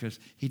brackets,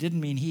 he didn't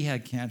mean he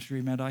had cancer,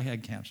 he meant I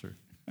had cancer.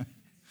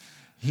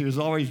 He was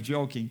always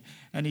joking.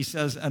 And he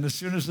says, and as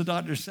soon as the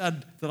doctor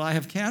said that I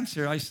have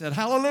cancer, I said,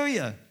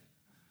 hallelujah.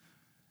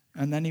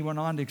 And then he went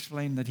on to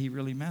explain that he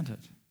really meant it.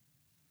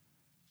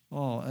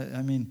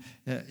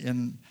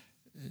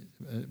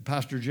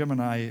 Pastor Jim and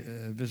I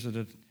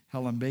visited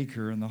Helen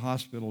Baker in the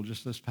hospital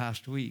just this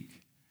past week.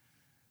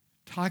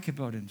 Talk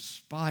about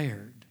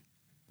inspired.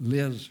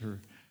 Liz, her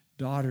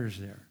daughter's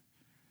there.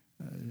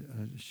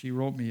 She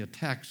wrote me a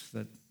text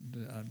that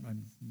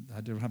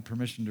I don't have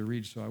permission to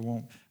read,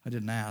 so I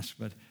didn't ask,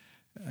 but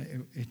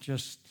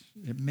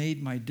it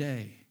made my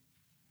day.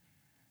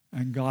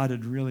 And God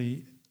had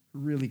really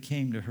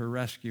came to her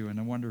rescue in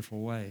a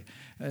wonderful way.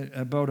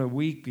 About a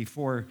week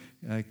before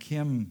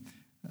Kim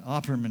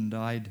Opperman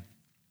died,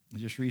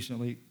 just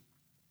recently,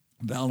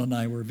 Val and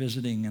I were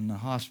visiting in the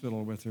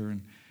hospital with her,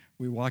 and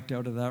we walked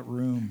out of that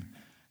room,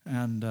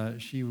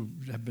 and she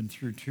had been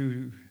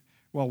through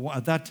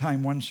at that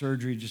time, one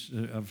surgery just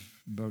of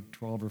about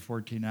 12 or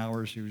 14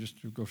 hours. She was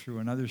just to go through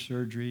another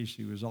surgery.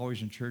 She was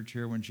always in church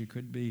here when she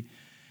could be.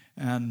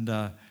 And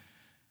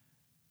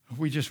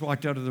we just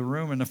walked out of the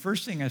room, and the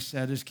first thing I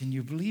said is, can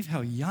you believe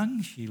how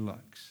young she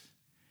looks?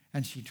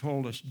 And she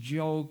told us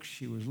jokes,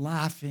 she was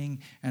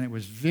laughing, and it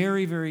was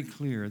very, very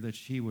clear that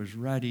she was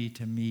ready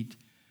to meet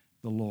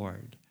the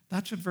Lord.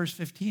 That's what verse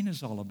 15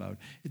 is all about.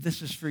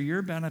 This is for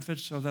your benefit,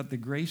 so that the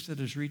grace that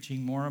is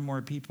reaching more and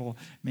more people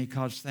may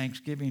cause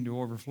thanksgiving to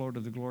overflow to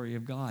the glory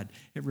of God.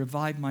 It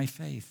revived my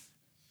faith.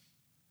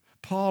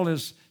 Paul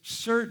is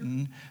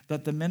certain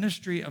that the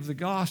ministry of the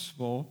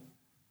gospel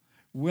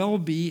will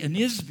be and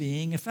is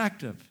being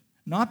effective,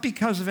 not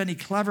because of any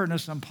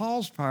cleverness on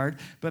Paul's part,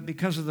 but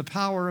because of the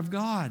power of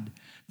God,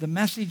 the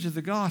message of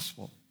the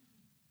gospel.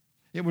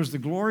 It was the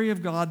glory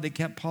of God that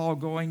kept Paul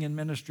going in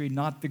ministry,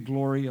 not the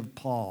glory of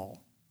Paul.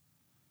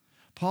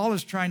 Paul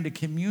is trying to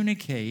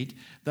communicate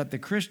that the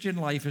Christian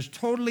life is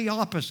totally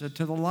opposite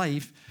to the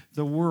life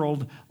the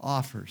world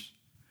offers.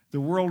 The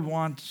world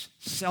wants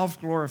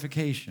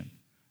self-glorification.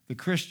 The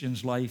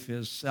Christian's life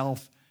is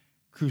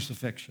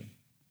self-crucifixion.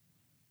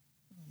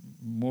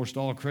 Most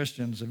all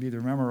Christians have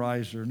either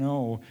memorized or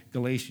know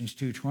Galatians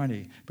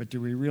 2:20, but do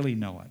we really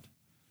know it?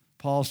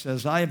 Paul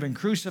says, I have been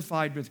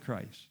crucified with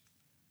Christ,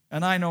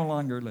 and I no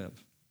longer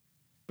live,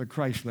 but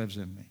Christ lives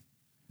in me.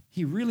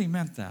 He really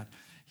meant that.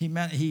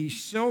 He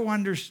so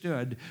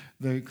understood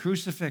the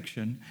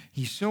crucifixion.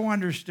 He so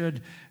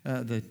understood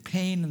the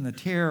pain and the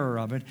terror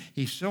of it.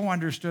 He so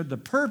understood the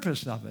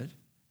purpose of it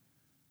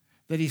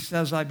that he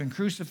says, I've been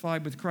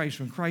crucified with Christ.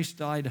 When Christ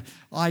died,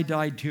 I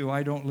died too.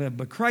 I don't live,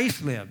 but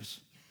Christ lives.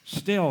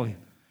 Still,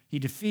 he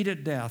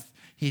defeated death.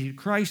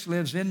 Christ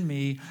lives in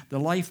me. The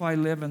life I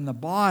live in the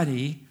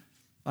body,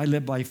 I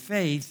live by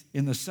faith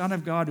in the Son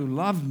of God who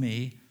loved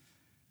me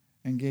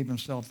and gave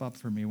himself up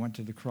for me, went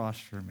to the cross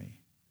for me.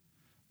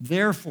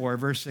 Therefore,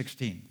 verse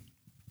 16,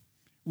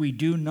 we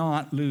do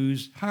not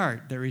lose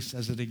heart. There he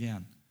says it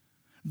again.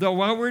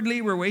 Though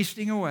outwardly we're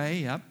wasting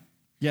away,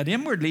 yet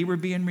inwardly we're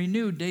being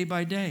renewed day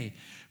by day.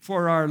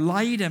 For our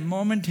light and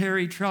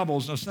momentary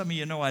troubles. Now, some of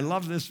you know I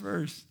love this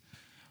verse.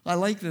 I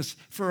like this.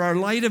 For our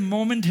light and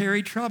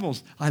momentary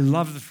troubles. I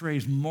love the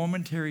phrase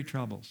momentary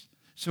troubles.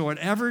 So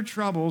whatever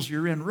troubles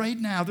you're in right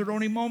now, they're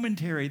only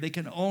momentary. They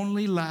can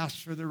only last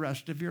for the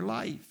rest of your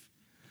life.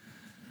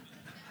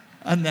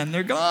 And then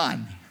they're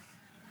gone.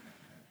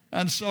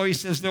 And so he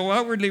says, though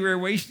outwardly we're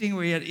wasting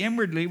away, yet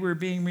inwardly we're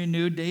being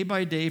renewed day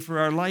by day, for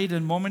our light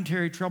and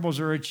momentary troubles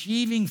are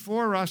achieving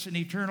for us an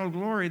eternal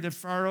glory that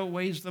far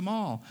outweighs them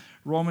all.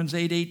 Romans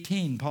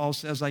 8:18, Paul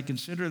says, I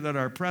consider that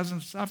our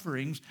present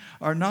sufferings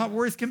are not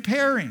worth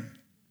comparing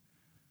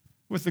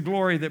with the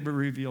glory that will be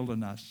revealed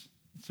in us.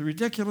 It's a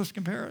ridiculous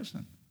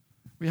comparison.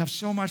 We have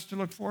so much to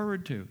look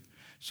forward to.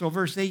 So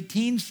verse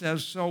 18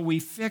 says, so we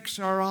fix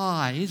our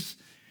eyes.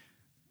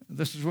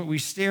 This is what we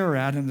stare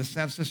at, in the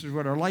sense this is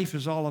what our life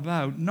is all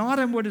about. Not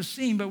on what is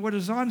seen, but what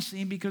is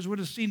unseen, because what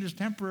is seen is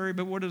temporary,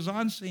 but what is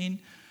unseen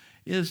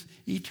is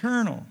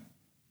eternal.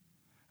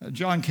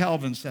 John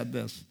Calvin said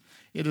this,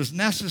 it is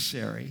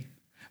necessary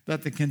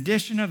that the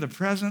condition of the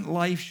present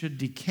life should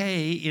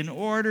decay in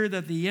order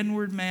that the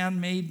inward man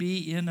may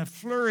be in a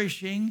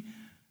flourishing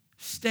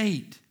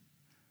state.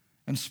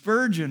 And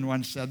Spurgeon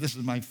once said, this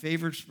is my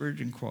favorite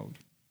Spurgeon quote,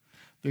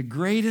 the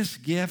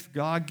greatest gift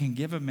God can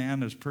give a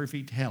man is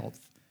perfect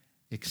health,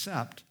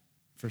 except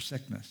for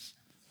sickness.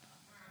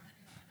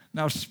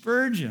 Now,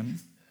 Spurgeon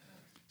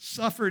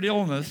suffered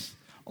illness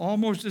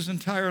almost his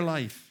entire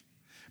life,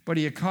 but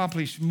he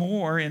accomplished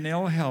more in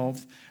ill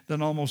health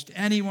than almost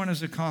anyone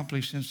has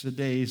accomplished since the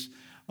days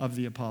of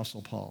the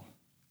Apostle Paul.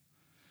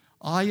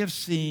 I have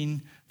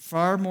seen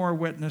far more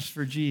witness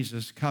for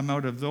Jesus come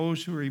out of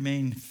those who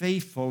remain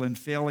faithful in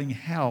failing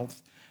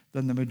health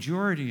than the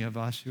majority of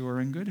us who are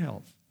in good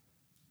health.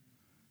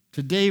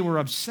 Today, we're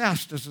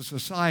obsessed as a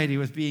society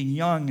with being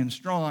young and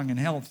strong and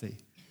healthy.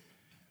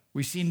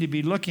 We seem to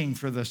be looking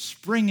for the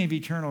spring of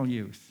eternal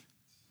youth.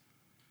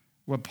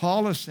 What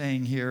Paul is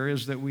saying here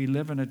is that we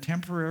live in a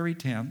temporary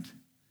tent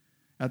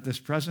at this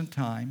present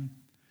time,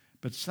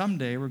 but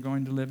someday we're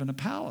going to live in a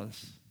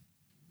palace.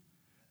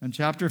 In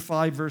chapter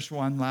 5, verse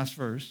 1, last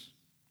verse,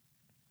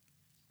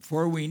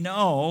 for we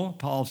know,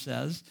 Paul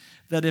says,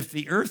 that if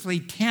the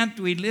earthly tent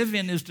we live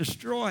in is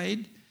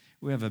destroyed,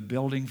 we have a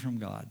building from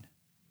God,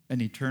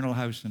 an eternal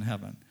house in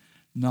heaven,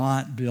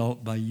 not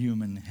built by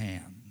human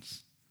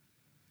hands.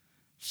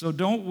 So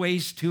don't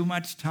waste too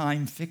much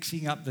time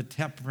fixing up the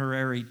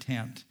temporary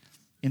tent.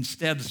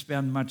 Instead,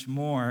 spend much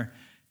more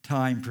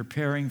time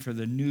preparing for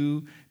the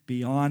new,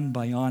 beyond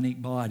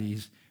bionic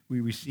bodies we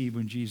receive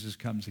when Jesus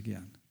comes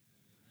again.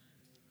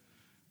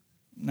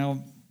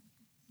 Now,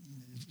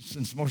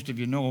 since most of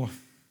you know a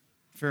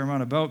fair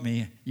amount about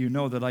me, you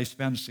know that I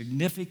spend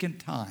significant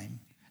time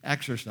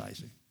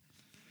exercising.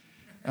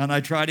 And I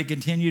try to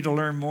continue to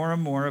learn more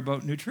and more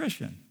about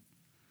nutrition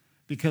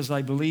because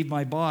I believe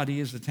my body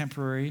is the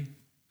temporary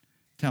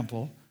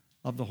temple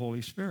of the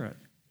Holy Spirit.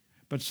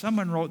 But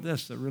someone wrote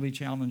this that really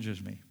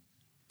challenges me.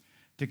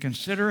 To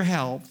consider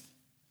health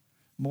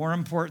more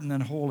important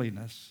than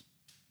holiness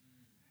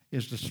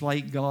is to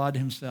slight God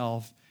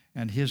himself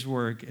and his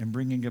work in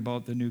bringing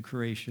about the new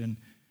creation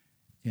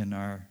in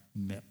our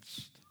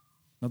midst.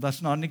 Now,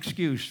 that's not an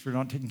excuse for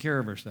not taking care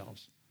of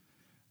ourselves,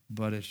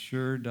 but it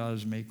sure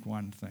does make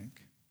one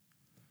think.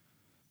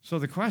 So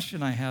the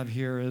question I have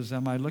here is,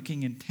 am I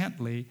looking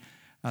intently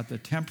at the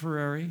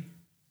temporary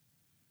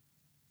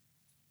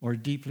or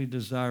deeply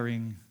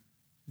desiring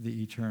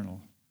the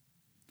eternal?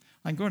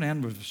 I'm going to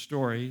end with a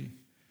story.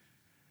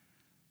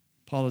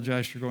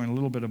 Apologize for going a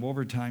little bit of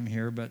overtime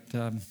here, but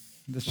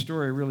this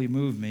story really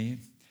moved me.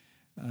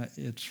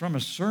 It's from a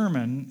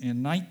sermon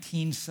in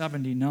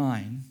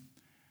 1979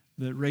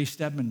 that Ray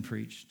Stedman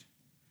preached.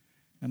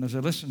 And as I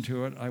listened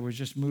to it, I was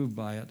just moved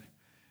by it.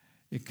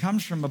 It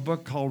comes from a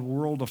book called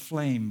World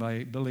Aflame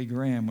by Billy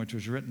Graham, which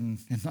was written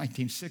in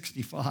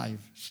 1965,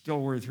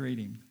 still worth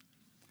reading.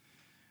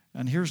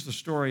 And here's the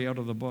story out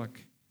of the book.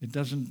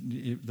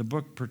 The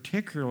book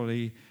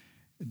particularly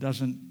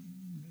doesn't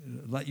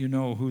let you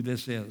know who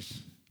this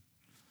is.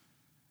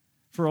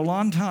 For a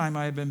long time,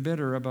 I have been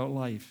bitter about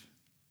life.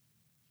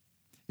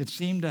 It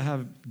seemed to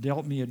have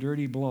dealt me a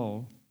dirty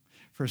blow,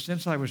 for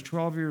since I was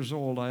 12 years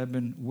old, I have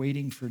been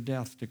waiting for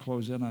death to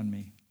close in on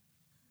me.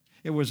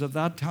 It was at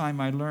that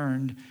time I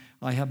learned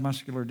I have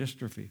muscular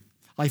dystrophy.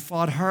 I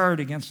fought hard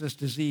against this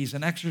disease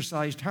and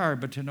exercised hard,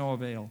 but to no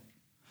avail.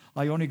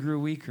 I only grew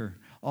weaker.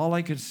 All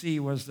I could see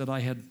was that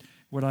I had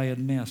what I had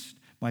missed.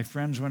 My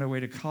friends went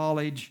away to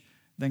college,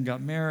 then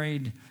got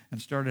married,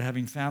 and started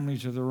having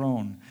families of their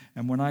own.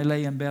 And when I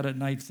lay in bed at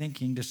night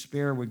thinking,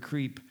 despair would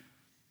creep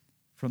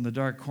from the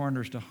dark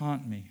corners to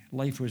haunt me.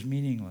 Life was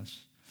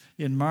meaningless.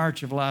 In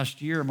March of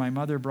last year, my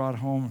mother brought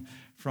home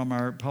from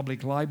our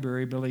public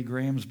library Billy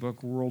Graham's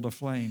book, World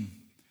Aflame.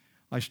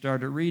 I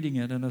started reading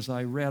it, and as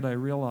I read, I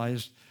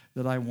realized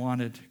that I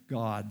wanted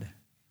God.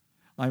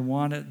 I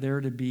wanted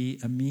there to be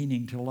a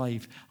meaning to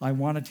life. I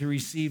wanted to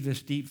receive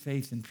this deep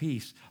faith and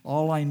peace.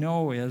 All I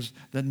know is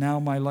that now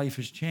my life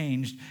has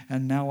changed,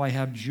 and now I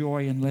have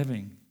joy in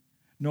living.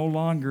 No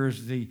longer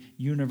is the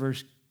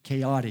universe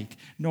chaotic.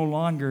 No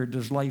longer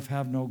does life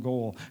have no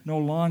goal. No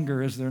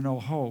longer is there no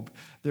hope.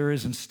 There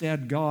is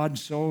instead God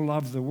so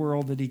loved the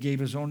world that he gave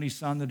his only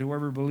Son, that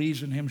whoever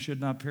believes in him should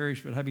not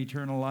perish but have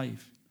eternal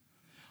life.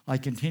 I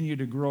continue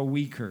to grow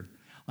weaker.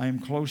 I am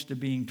close to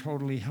being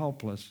totally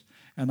helpless,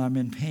 and I'm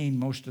in pain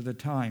most of the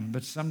time.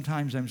 But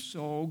sometimes I'm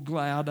so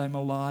glad I'm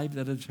alive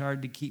that it's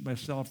hard to keep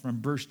myself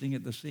from bursting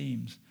at the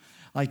seams.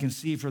 I can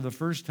see for the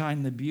first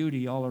time the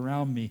beauty all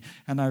around me,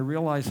 and I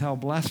realize how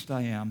blessed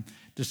I am.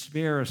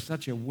 Despair is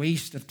such a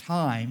waste of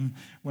time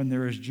when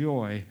there is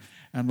joy,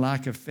 and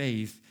lack of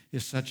faith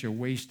is such a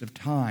waste of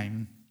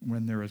time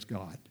when there is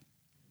God.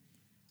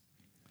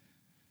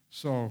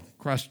 So,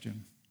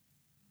 question.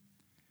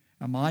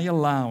 Am I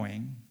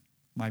allowing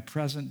my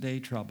present-day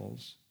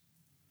troubles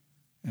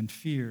and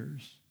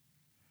fears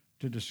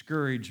to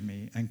discourage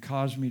me and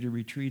cause me to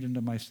retreat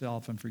into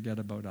myself and forget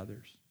about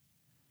others?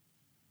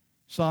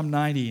 Psalm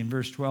 90 in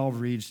verse 12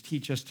 reads,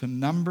 "Teach us to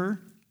number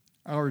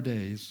our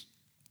days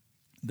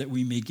that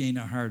we may gain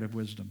a heart of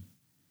wisdom."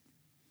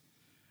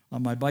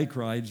 On my bike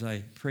rides,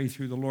 I pray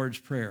through the Lord's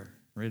Prayer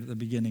right at the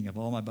beginning of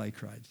all my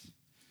bike rides.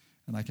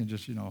 And I can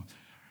just,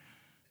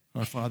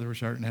 Our Father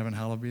which art in heaven,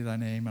 hallowed be thy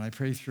name. And I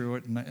pray through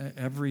it, and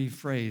every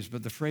phrase,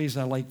 but the phrase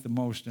I like the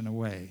most in a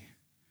way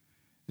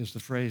is the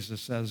phrase that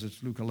says,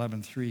 it's Luke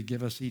 11:3,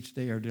 "Give us each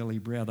day our daily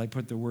bread." I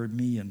put the word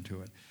 "me" into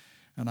it.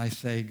 And I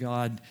say,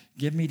 God,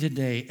 give me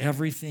today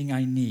everything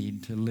I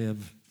need to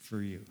live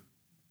for you.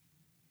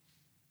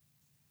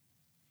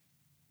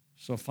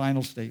 So,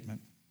 final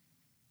statement.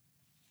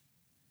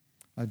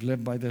 I've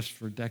lived by this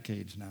for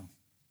decades now.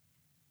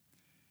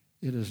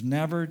 It is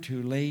never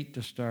too late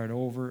to start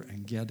over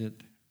and get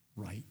it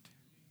right.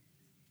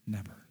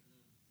 Never.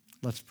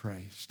 Let's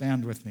pray.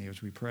 Stand with me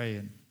as we pray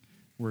and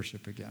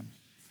worship again.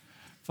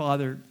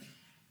 Father,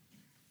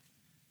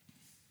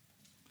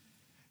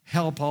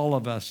 help all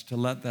of us to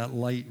let that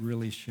light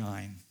really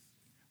shine.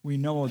 We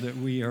know that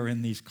we are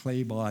in these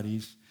clay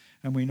bodies,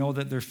 and we know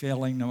that they're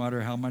failing no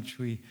matter how much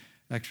we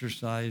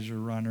exercise or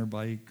run or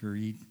bike or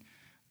eat,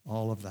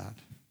 all of that.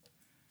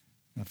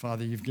 Now,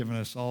 Father, you've given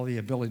us all the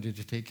ability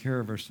to take care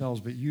of ourselves,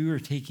 but you are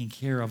taking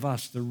care of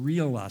us, the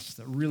real us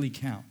that really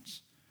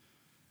counts.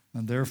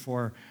 And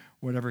therefore,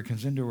 whatever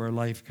comes into our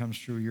life comes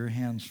through your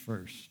hands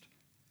first.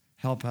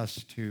 Help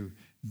us to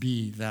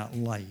be that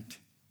light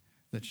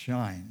that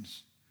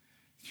shines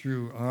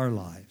through our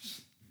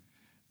lives,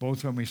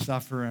 both when we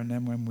suffer and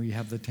then when we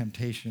have the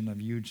temptation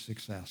of huge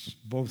success.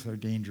 Both are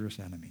dangerous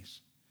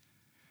enemies.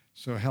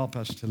 So help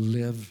us to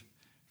live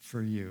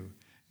for you.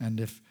 And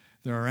if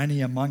there are any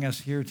among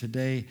us here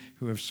today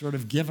who have sort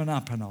of given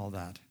up on all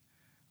that,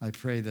 I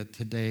pray that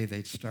today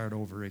they'd start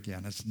over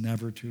again. It's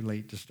never too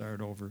late to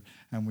start over,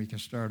 and we can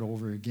start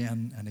over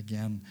again and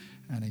again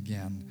and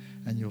again,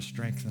 and you'll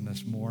strengthen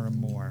us more and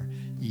more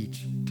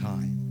each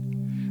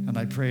time. And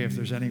I pray if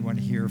there's anyone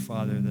here,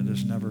 Father, that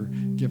has never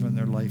given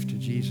their life to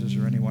Jesus,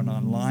 or anyone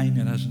online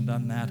that hasn't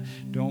done that,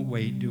 don't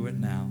wait, do it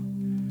now.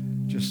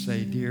 Just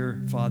say,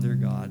 "Dear Father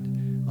God,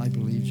 I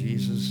believe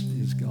Jesus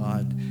is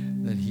God,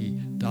 that he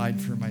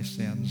died for my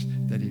sins,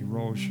 that he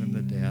rose from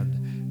the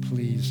dead.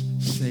 Please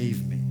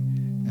save me."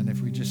 And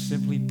if we just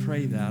simply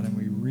pray that and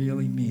we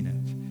really mean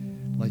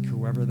it, like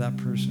whoever that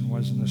person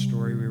was in the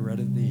story we read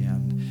at the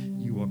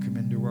end, you will come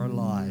into our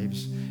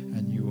lives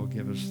and you will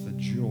give us the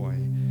joy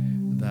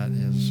that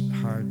is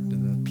hard,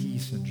 the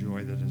peace and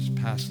joy that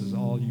passes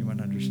all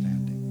human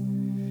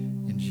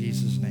understanding. In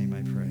Jesus' name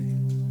I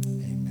pray.